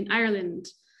Brazil in Ireland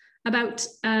about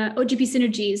OGP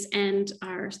synergies and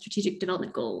our strategic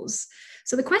development goals.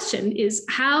 So the question is,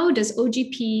 how does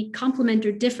OGP complement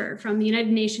or differ from the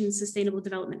United Nations Sustainable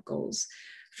Development Goals?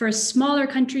 For smaller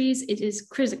countries, it is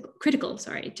critical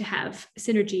to have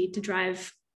synergy to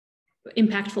drive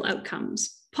impactful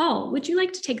outcomes. Paul, would you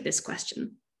like to take this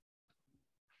question?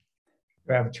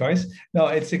 Do I have a choice? No,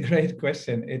 it's a great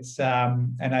question. It's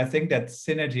and I think that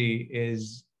synergy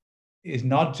is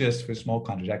not just for small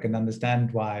countries. I can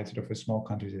understand why sort of for small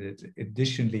countries it's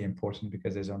additionally important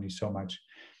because there's only so much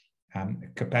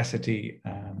capacity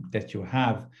that you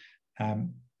have.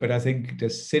 But I think the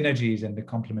synergies and the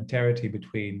complementarity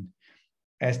between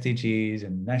SDGs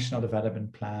and national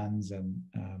development plans and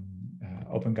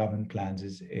open government plans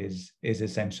is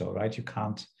essential, right? You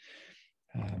can't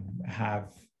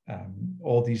have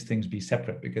all these things be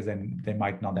separate because then they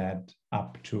might not add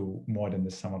up to more than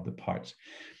the sum of the parts.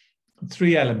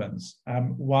 3 elements.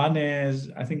 One is,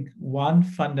 I think one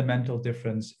fundamental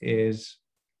difference is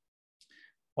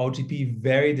OGP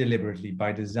very deliberately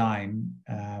by design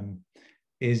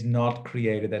is not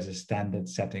created as a standard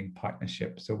setting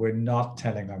partnership. So we're not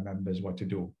telling our members what to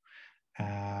do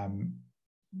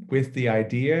with the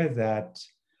idea that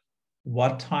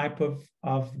what type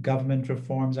of government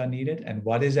reforms are needed and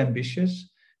what is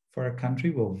ambitious for a country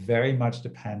will very much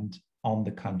depend on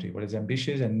the country. What is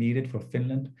ambitious and needed for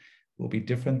Finland will be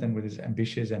different than what is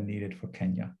ambitious and needed for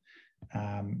Kenya.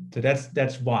 So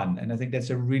that's one, and I think that's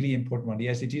a really important one. The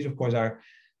SDGs, of course, are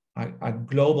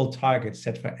global targets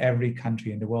set for every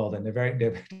country in the world, and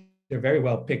they're very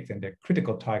well picked and they're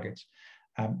critical targets.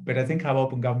 But I think how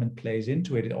open government plays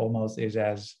into it almost is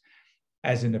as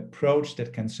an approach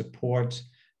that can support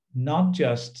not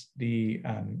just the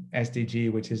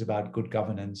SDG, which is about good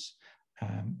governance,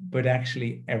 but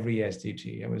actually every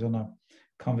SDG. I was on a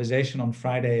conversation on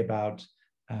Friday about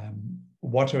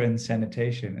water and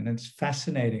sanitation, and it's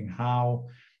fascinating how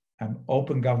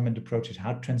open government approaches,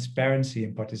 how transparency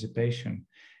and participation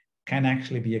can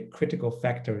actually be a critical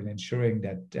factor in ensuring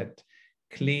that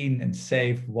clean and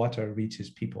safe water reaches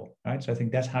people, right? So I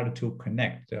think that's how the two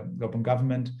connect. Open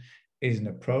government is an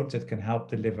approach that can help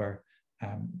deliver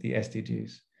the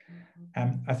SDGs.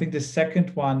 I think the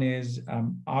second one is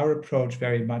our approach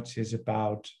very much is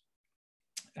about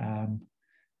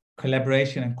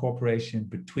collaboration and cooperation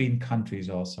between countries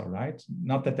also, right?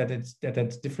 Not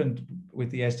that's different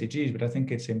with the SDGs, but I think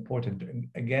it's important. And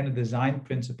again, a design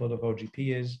principle of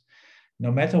OGP is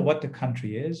no matter what the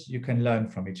country is, you can learn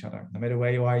from each other. No matter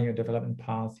where you are in your development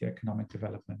path, your economic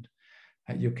development,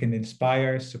 you can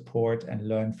inspire, support, and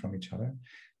learn from each other.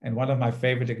 And one of my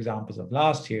favorite examples of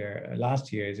last year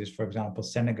is, for example,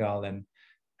 Senegal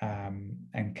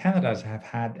and Canada have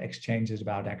had exchanges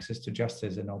about access to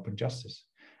justice and open justice.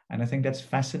 And I think that's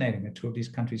fascinating that 2 of these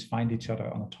countries find each other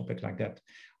on a topic like that.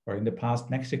 Or in the past,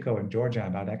 Mexico and Georgia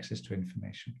about access to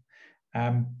information.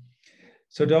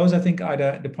 So those, I think, are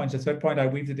the points. The third point, I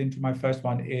weaved it into my first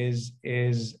one, is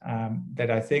that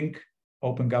I think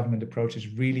open government approaches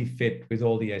really fit with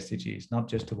all the SDGs, not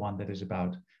just the one that is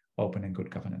about open and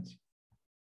good governance.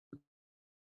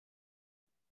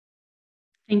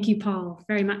 Thank you, Paul,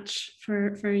 very much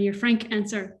for your frank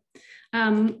answer.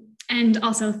 And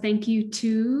also thank you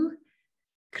to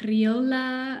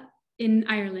Criolla in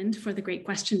Ireland for the great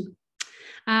question.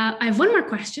 I have one more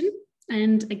question.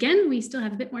 And again, we still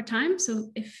have a bit more time.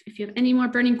 So if you have any more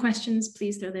burning questions,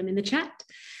 please throw them in the chat.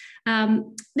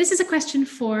 This is a question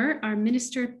for our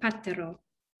Minister Paatero.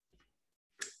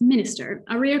 Minister,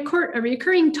 a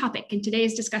recurring topic in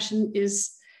today's discussion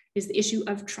is the issue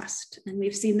of trust. And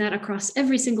we've seen that across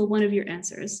every single one of your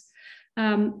answers.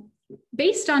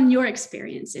 Based on your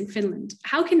experience in Finland,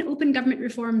 how can open government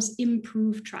reforms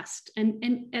improve trust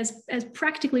and as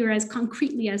practically or as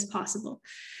concretely as possible?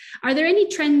 Are there any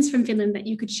trends from Finland that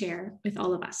you could share with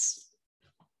all of us?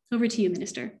 Over to you,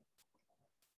 Minister.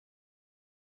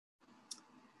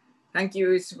 Thank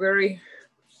you. It's very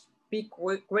big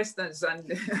questions,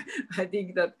 and I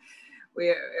think that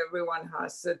everyone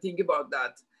has to think about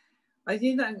that. I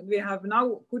think that we have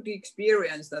now good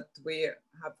experience that we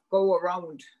have go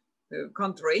around the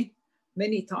country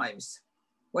many times.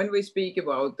 When we speak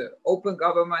about the open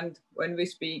government, when we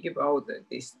speak about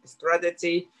this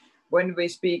strategy, when we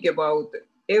speak about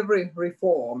every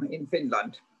reform in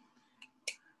Finland,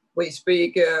 we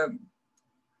speak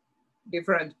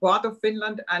different part of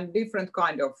Finland and different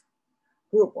kind of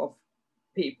group of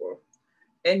people,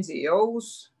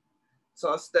 NGOs,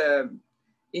 just the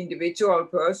individual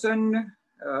person,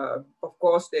 of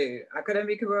course the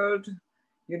academic world,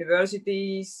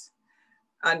 universities,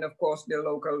 and of course the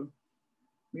local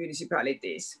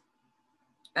municipalities.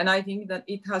 And I think that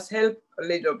it has helped a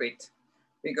little bit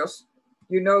because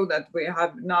you know that we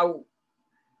are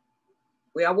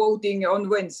voting on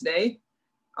Wednesday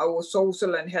our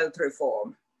social and health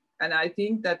reform. And I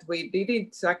think that we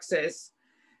didn't success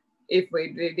if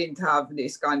we didn't have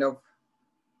this kind of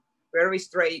very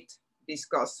straight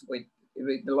discuss with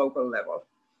the local level.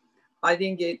 I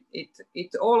think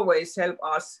it always helps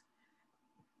us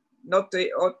not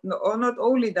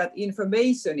only that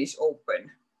information is open,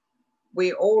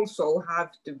 we also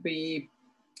have to be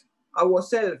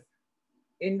ourselves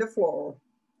in the floor,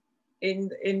 in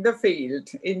the field,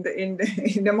 in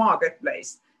the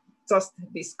marketplace, just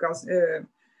discussing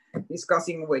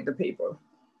with the people.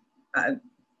 And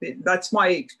that's my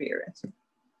experience.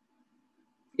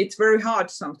 It's very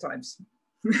hard sometimes.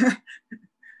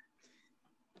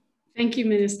 Thank you,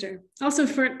 Minister. Also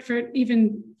for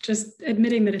even just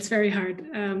admitting that it's very hard.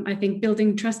 I think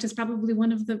building trust is probably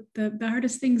one of the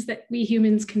hardest things that we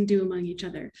humans can do among each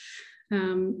other.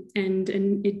 And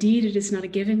indeed, it is not a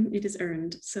given, it is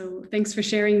earned. So thanks for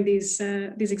sharing these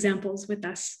examples with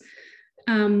us.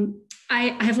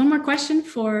 I have one more question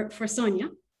for Sonya.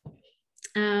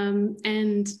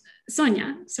 And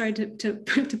Sonya, sorry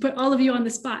to put all of you on the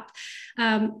spot,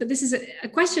 but this is a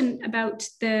question about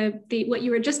what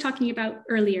you were just talking about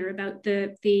earlier about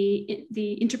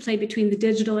the interplay between the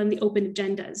digital and the open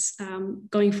agendas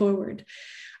going forward.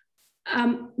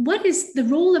 What is the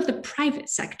role of the private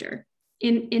sector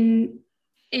in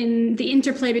the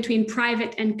interplay between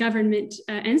private and government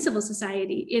and civil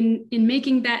society in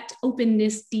making that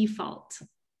openness default?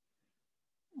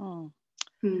 Oh.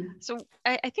 So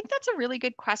I think that's a really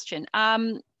good question.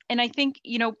 And I think,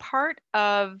 you know, part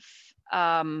of,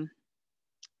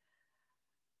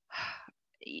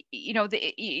 you know,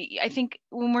 I think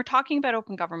when we're talking about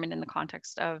open government in the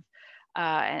context of,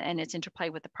 and its interplay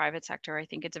with the private sector, I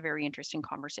think it's a very interesting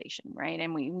conversation, right?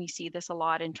 And we see this a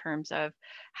lot in terms of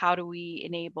how do we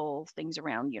enable things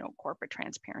around, you know, corporate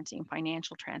transparency and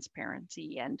financial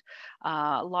transparency and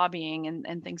lobbying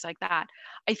and things like that.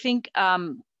 I think,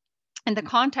 in the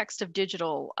context of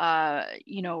digital,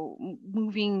 you know,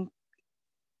 moving,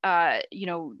 you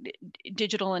know,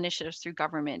 digital initiatives through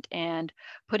government and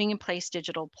putting in place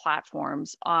digital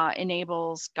platforms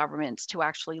enables governments to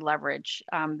actually leverage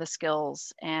the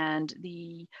skills and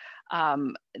the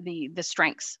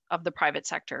strengths of the private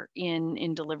sector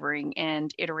in delivering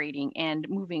and iterating and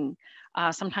moving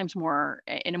sometimes more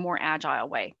in a more agile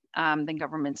way than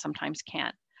governments sometimes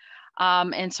can.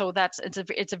 And so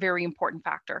it's a very important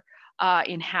factor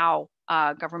in how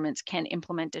governments can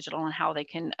implement digital and how they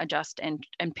can adjust and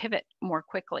pivot more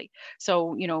quickly.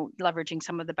 So, you know, leveraging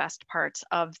some of the best parts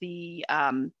of the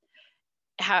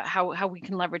how we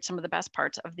can leverage some of the best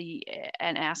parts of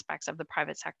and aspects of the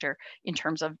private sector in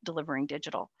terms of delivering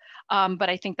digital. But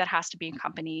I think that has to be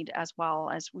accompanied, as well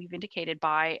as we've indicated,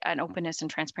 by an openness and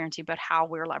transparency about how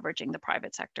we're leveraging the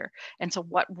private sector. And so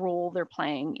what role they're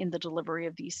playing in the delivery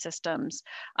of these systems,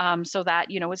 so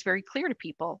that, you know, it's very clear to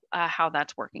people how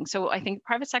that's working. So I think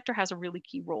private sector has a really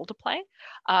key role to play.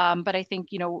 But I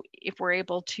think, you know, if we're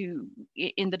able to,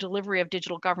 in the delivery of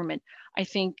digital government, I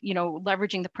think, you know,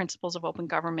 leveraging the principles of open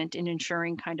government and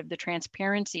ensuring kind of the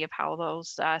transparency of how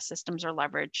those systems are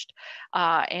leveraged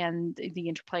and the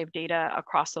interplay of data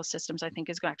across those systems, I think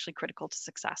is actually critical to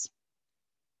success.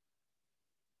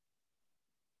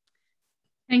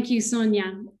 Thank you,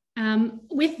 Sonya.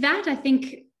 With that, I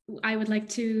think I would like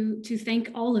to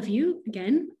thank all of you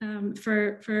again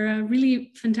for a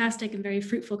really fantastic and very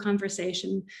fruitful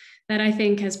conversation that I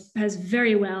think has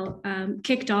very well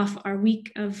kicked off our week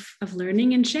of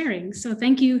learning and sharing. So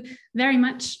thank you very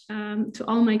much to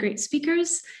all my great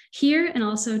speakers here, and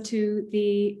also to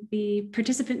the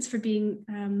participants for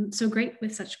being so great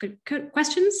with such good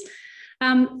questions.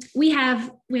 We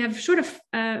have short of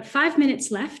 5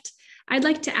 minutes left. I'd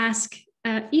like to ask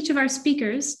each of our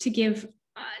speakers to give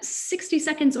 60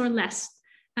 seconds or less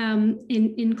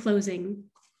in closing.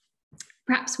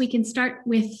 Perhaps we can start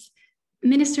with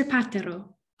Minister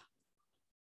Paatero.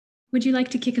 Would you like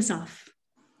to kick us off?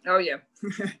 Oh, yeah.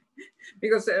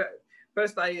 because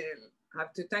first I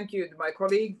have to thank you to my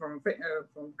colleague from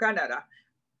Canada.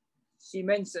 She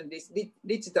mentioned these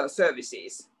digital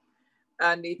services,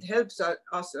 and it helps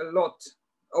us a lot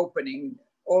opening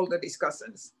all the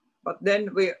discussions. But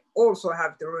then we also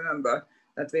have to remember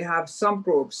that we have some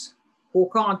groups who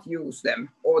can't use them,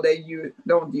 or they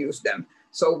don't use them.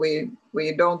 So we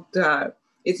don't,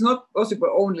 it's not possible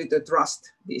only to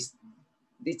trust these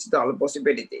digital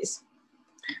possibilities.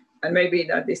 And maybe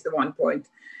that is the one point.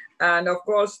 And of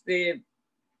course, the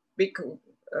big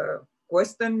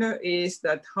question is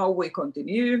that how we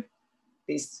continue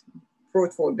this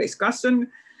fruitful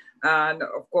discussion. And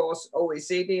of course,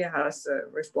 OECD has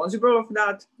responsible of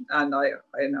that. And I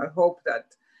hope that,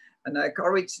 and I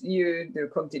encourage you to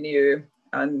continue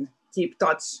and keep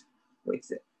touch with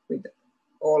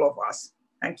all of us.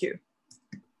 Thank you.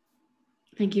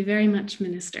 Thank you very much,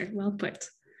 Minister. Well put.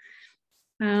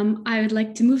 I would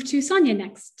like to move to Sonya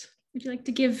next. Would you like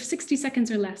to give 60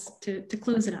 seconds or less to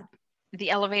close it up?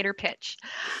 The elevator pitch.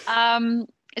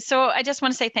 So I just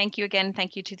want to say thank you again.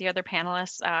 Thank you to the other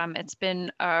panelists. It's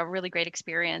been a really great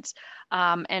experience,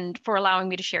 and for allowing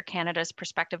me to share Canada's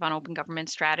perspective on open government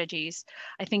strategies.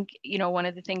 I think, one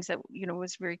of the things that,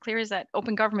 was very clear is that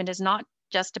open government is not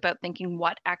just about thinking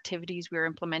what activities we're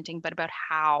implementing, but about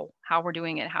how we're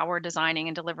doing it, how we're designing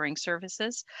and delivering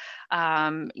services,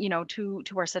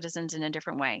 to our citizens in a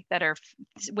different way, that are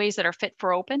ways that are fit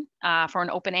for an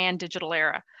open and digital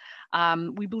era.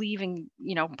 We believe in,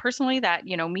 personally that,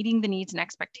 meeting the needs and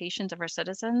expectations of our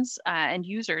citizens and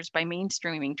users by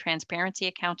mainstreaming transparency,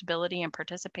 accountability, and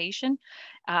participation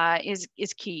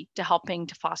is key to helping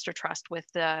to foster trust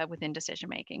within decision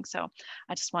making. So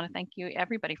I just want to thank you,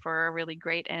 everybody, for a really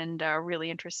great and really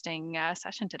interesting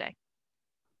session today.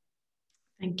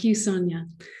 Thank you, Sonya.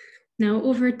 Now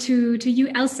over to you,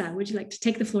 Elsa. Would you like to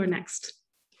take the floor next?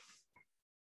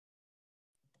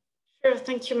 Sure,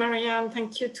 thank you, Maria, and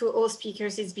thank you to all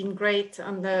speakers. It's been great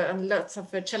and lots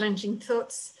of challenging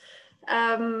thoughts.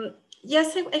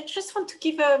 Yes, I just want to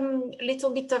give a little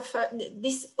bit of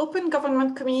this open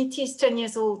government community is 10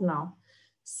 years old now.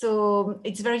 So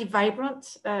it's very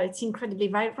vibrant. It's incredibly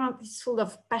vibrant. It's full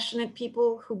of passionate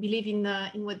people who believe in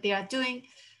what they are doing.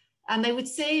 And I would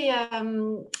say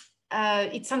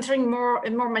it's entering a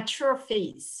more mature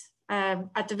phase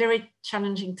at a very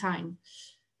challenging time.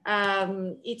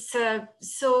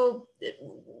 So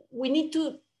we need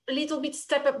to a little bit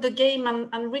step up the game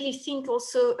and really think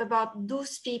also about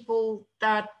those people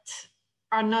that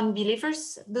are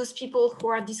non-believers, those people who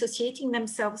are dissociating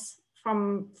themselves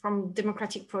from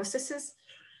democratic processes.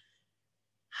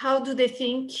 How do they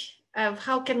think?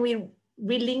 How can we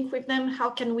relink with them?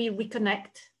 How can we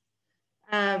reconnect?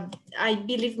 I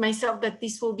believe myself that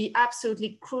this will be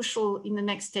absolutely crucial in the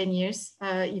next 10 years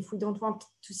if we don't want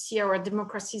to see our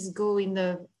democracies go in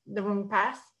the wrong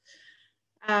path.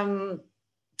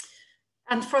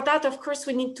 And for that, of course,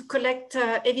 we need to collect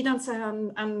evidence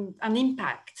and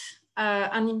impact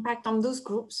on those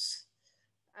groups.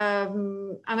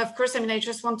 And of course, I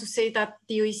just want to say that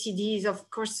the OECD is, of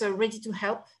course, ready to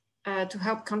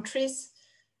help countries.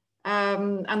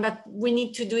 And that we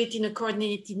need to do it in a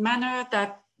coordinated manner,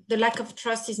 that the lack of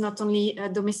trust is not only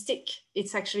domestic,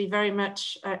 it's actually very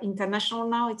much international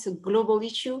now. It's a global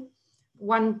issue.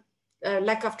 One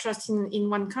lack of trust in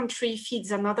one country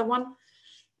feeds another one.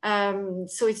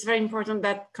 So it's very important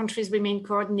that countries remain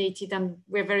coordinated, and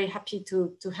we're very happy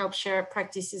to help share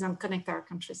practices and connect our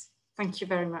countries. Thank you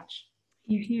very much.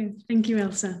 You're here. Thank you,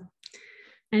 Elsa.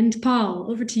 And Paul,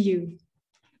 over to you.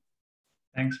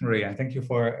 Thanks, Maria, and thank you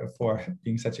for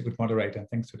being such a good moderator. And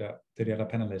thanks to the other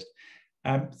panelists.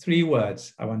 3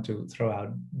 words I want to throw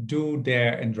out: do,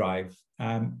 dare, and drive.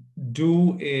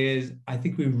 Do is, I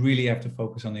think we really have to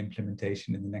focus on the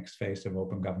implementation in the next phase of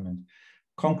open government.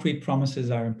 Concrete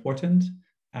promises are important,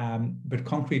 but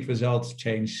concrete results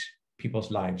change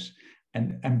people's lives.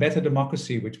 And better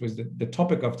democracy, which was the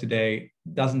topic of today,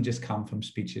 doesn't just come from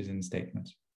speeches and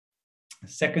statements.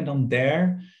 Second, on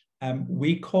dare,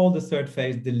 we call the 3rd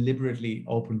phase deliberately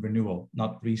open renewal,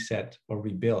 not reset or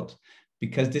rebuild,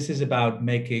 because this is about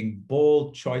making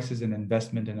bold choices and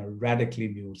investment in a radically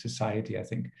new society, I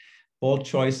think. Bold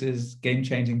choices,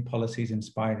 game-changing policies,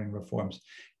 inspiring reforms.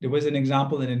 There was an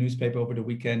example in a newspaper over the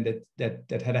weekend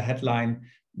that had a headline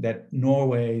that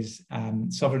Norway's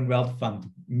sovereign wealth fund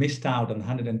missed out on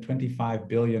 $125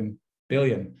 billion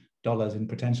in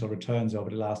potential returns over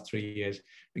the last 3 years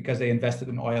because they invested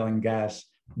in oil and gas,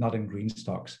 not in green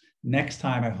stocks. Next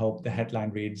time, I hope the headline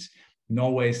reads,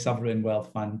 Norway's sovereign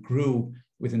wealth fund grew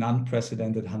with an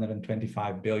unprecedented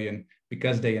 $125 billion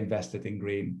because they invested in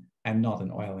green, and not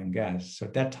in oil and gas. So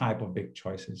that type of big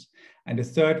choices. And the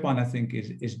third one, I think,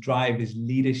 is drive, is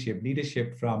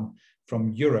leadership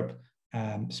from Europe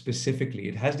specifically.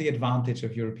 It has the advantage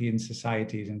of European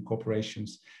societies and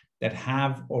corporations that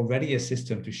have already a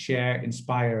system to share,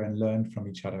 inspire, and learn from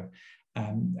each other.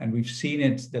 And we've seen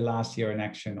it the last year in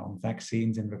action on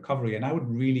vaccines and recovery. And I would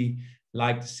really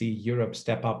like to see Europe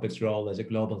step up its role as a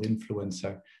global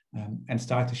influencer and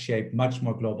start to shape much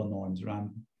more global norms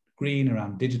around green,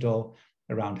 around digital,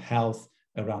 around health,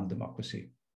 around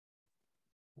democracy.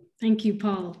 Thank you,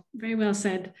 Paul. Very well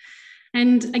said.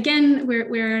 And again,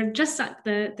 we're just at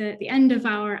the end of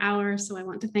our hour. So I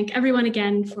want to thank everyone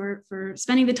again for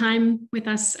spending the time with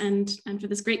us and for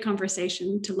this great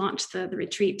conversation to launch the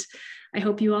retreat. I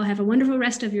hope you all have a wonderful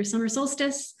rest of your summer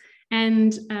solstice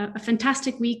and a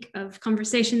fantastic week of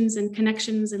conversations and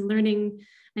connections and learning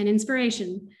and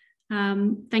inspiration.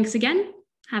 Thanks again.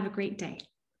 Have a great day.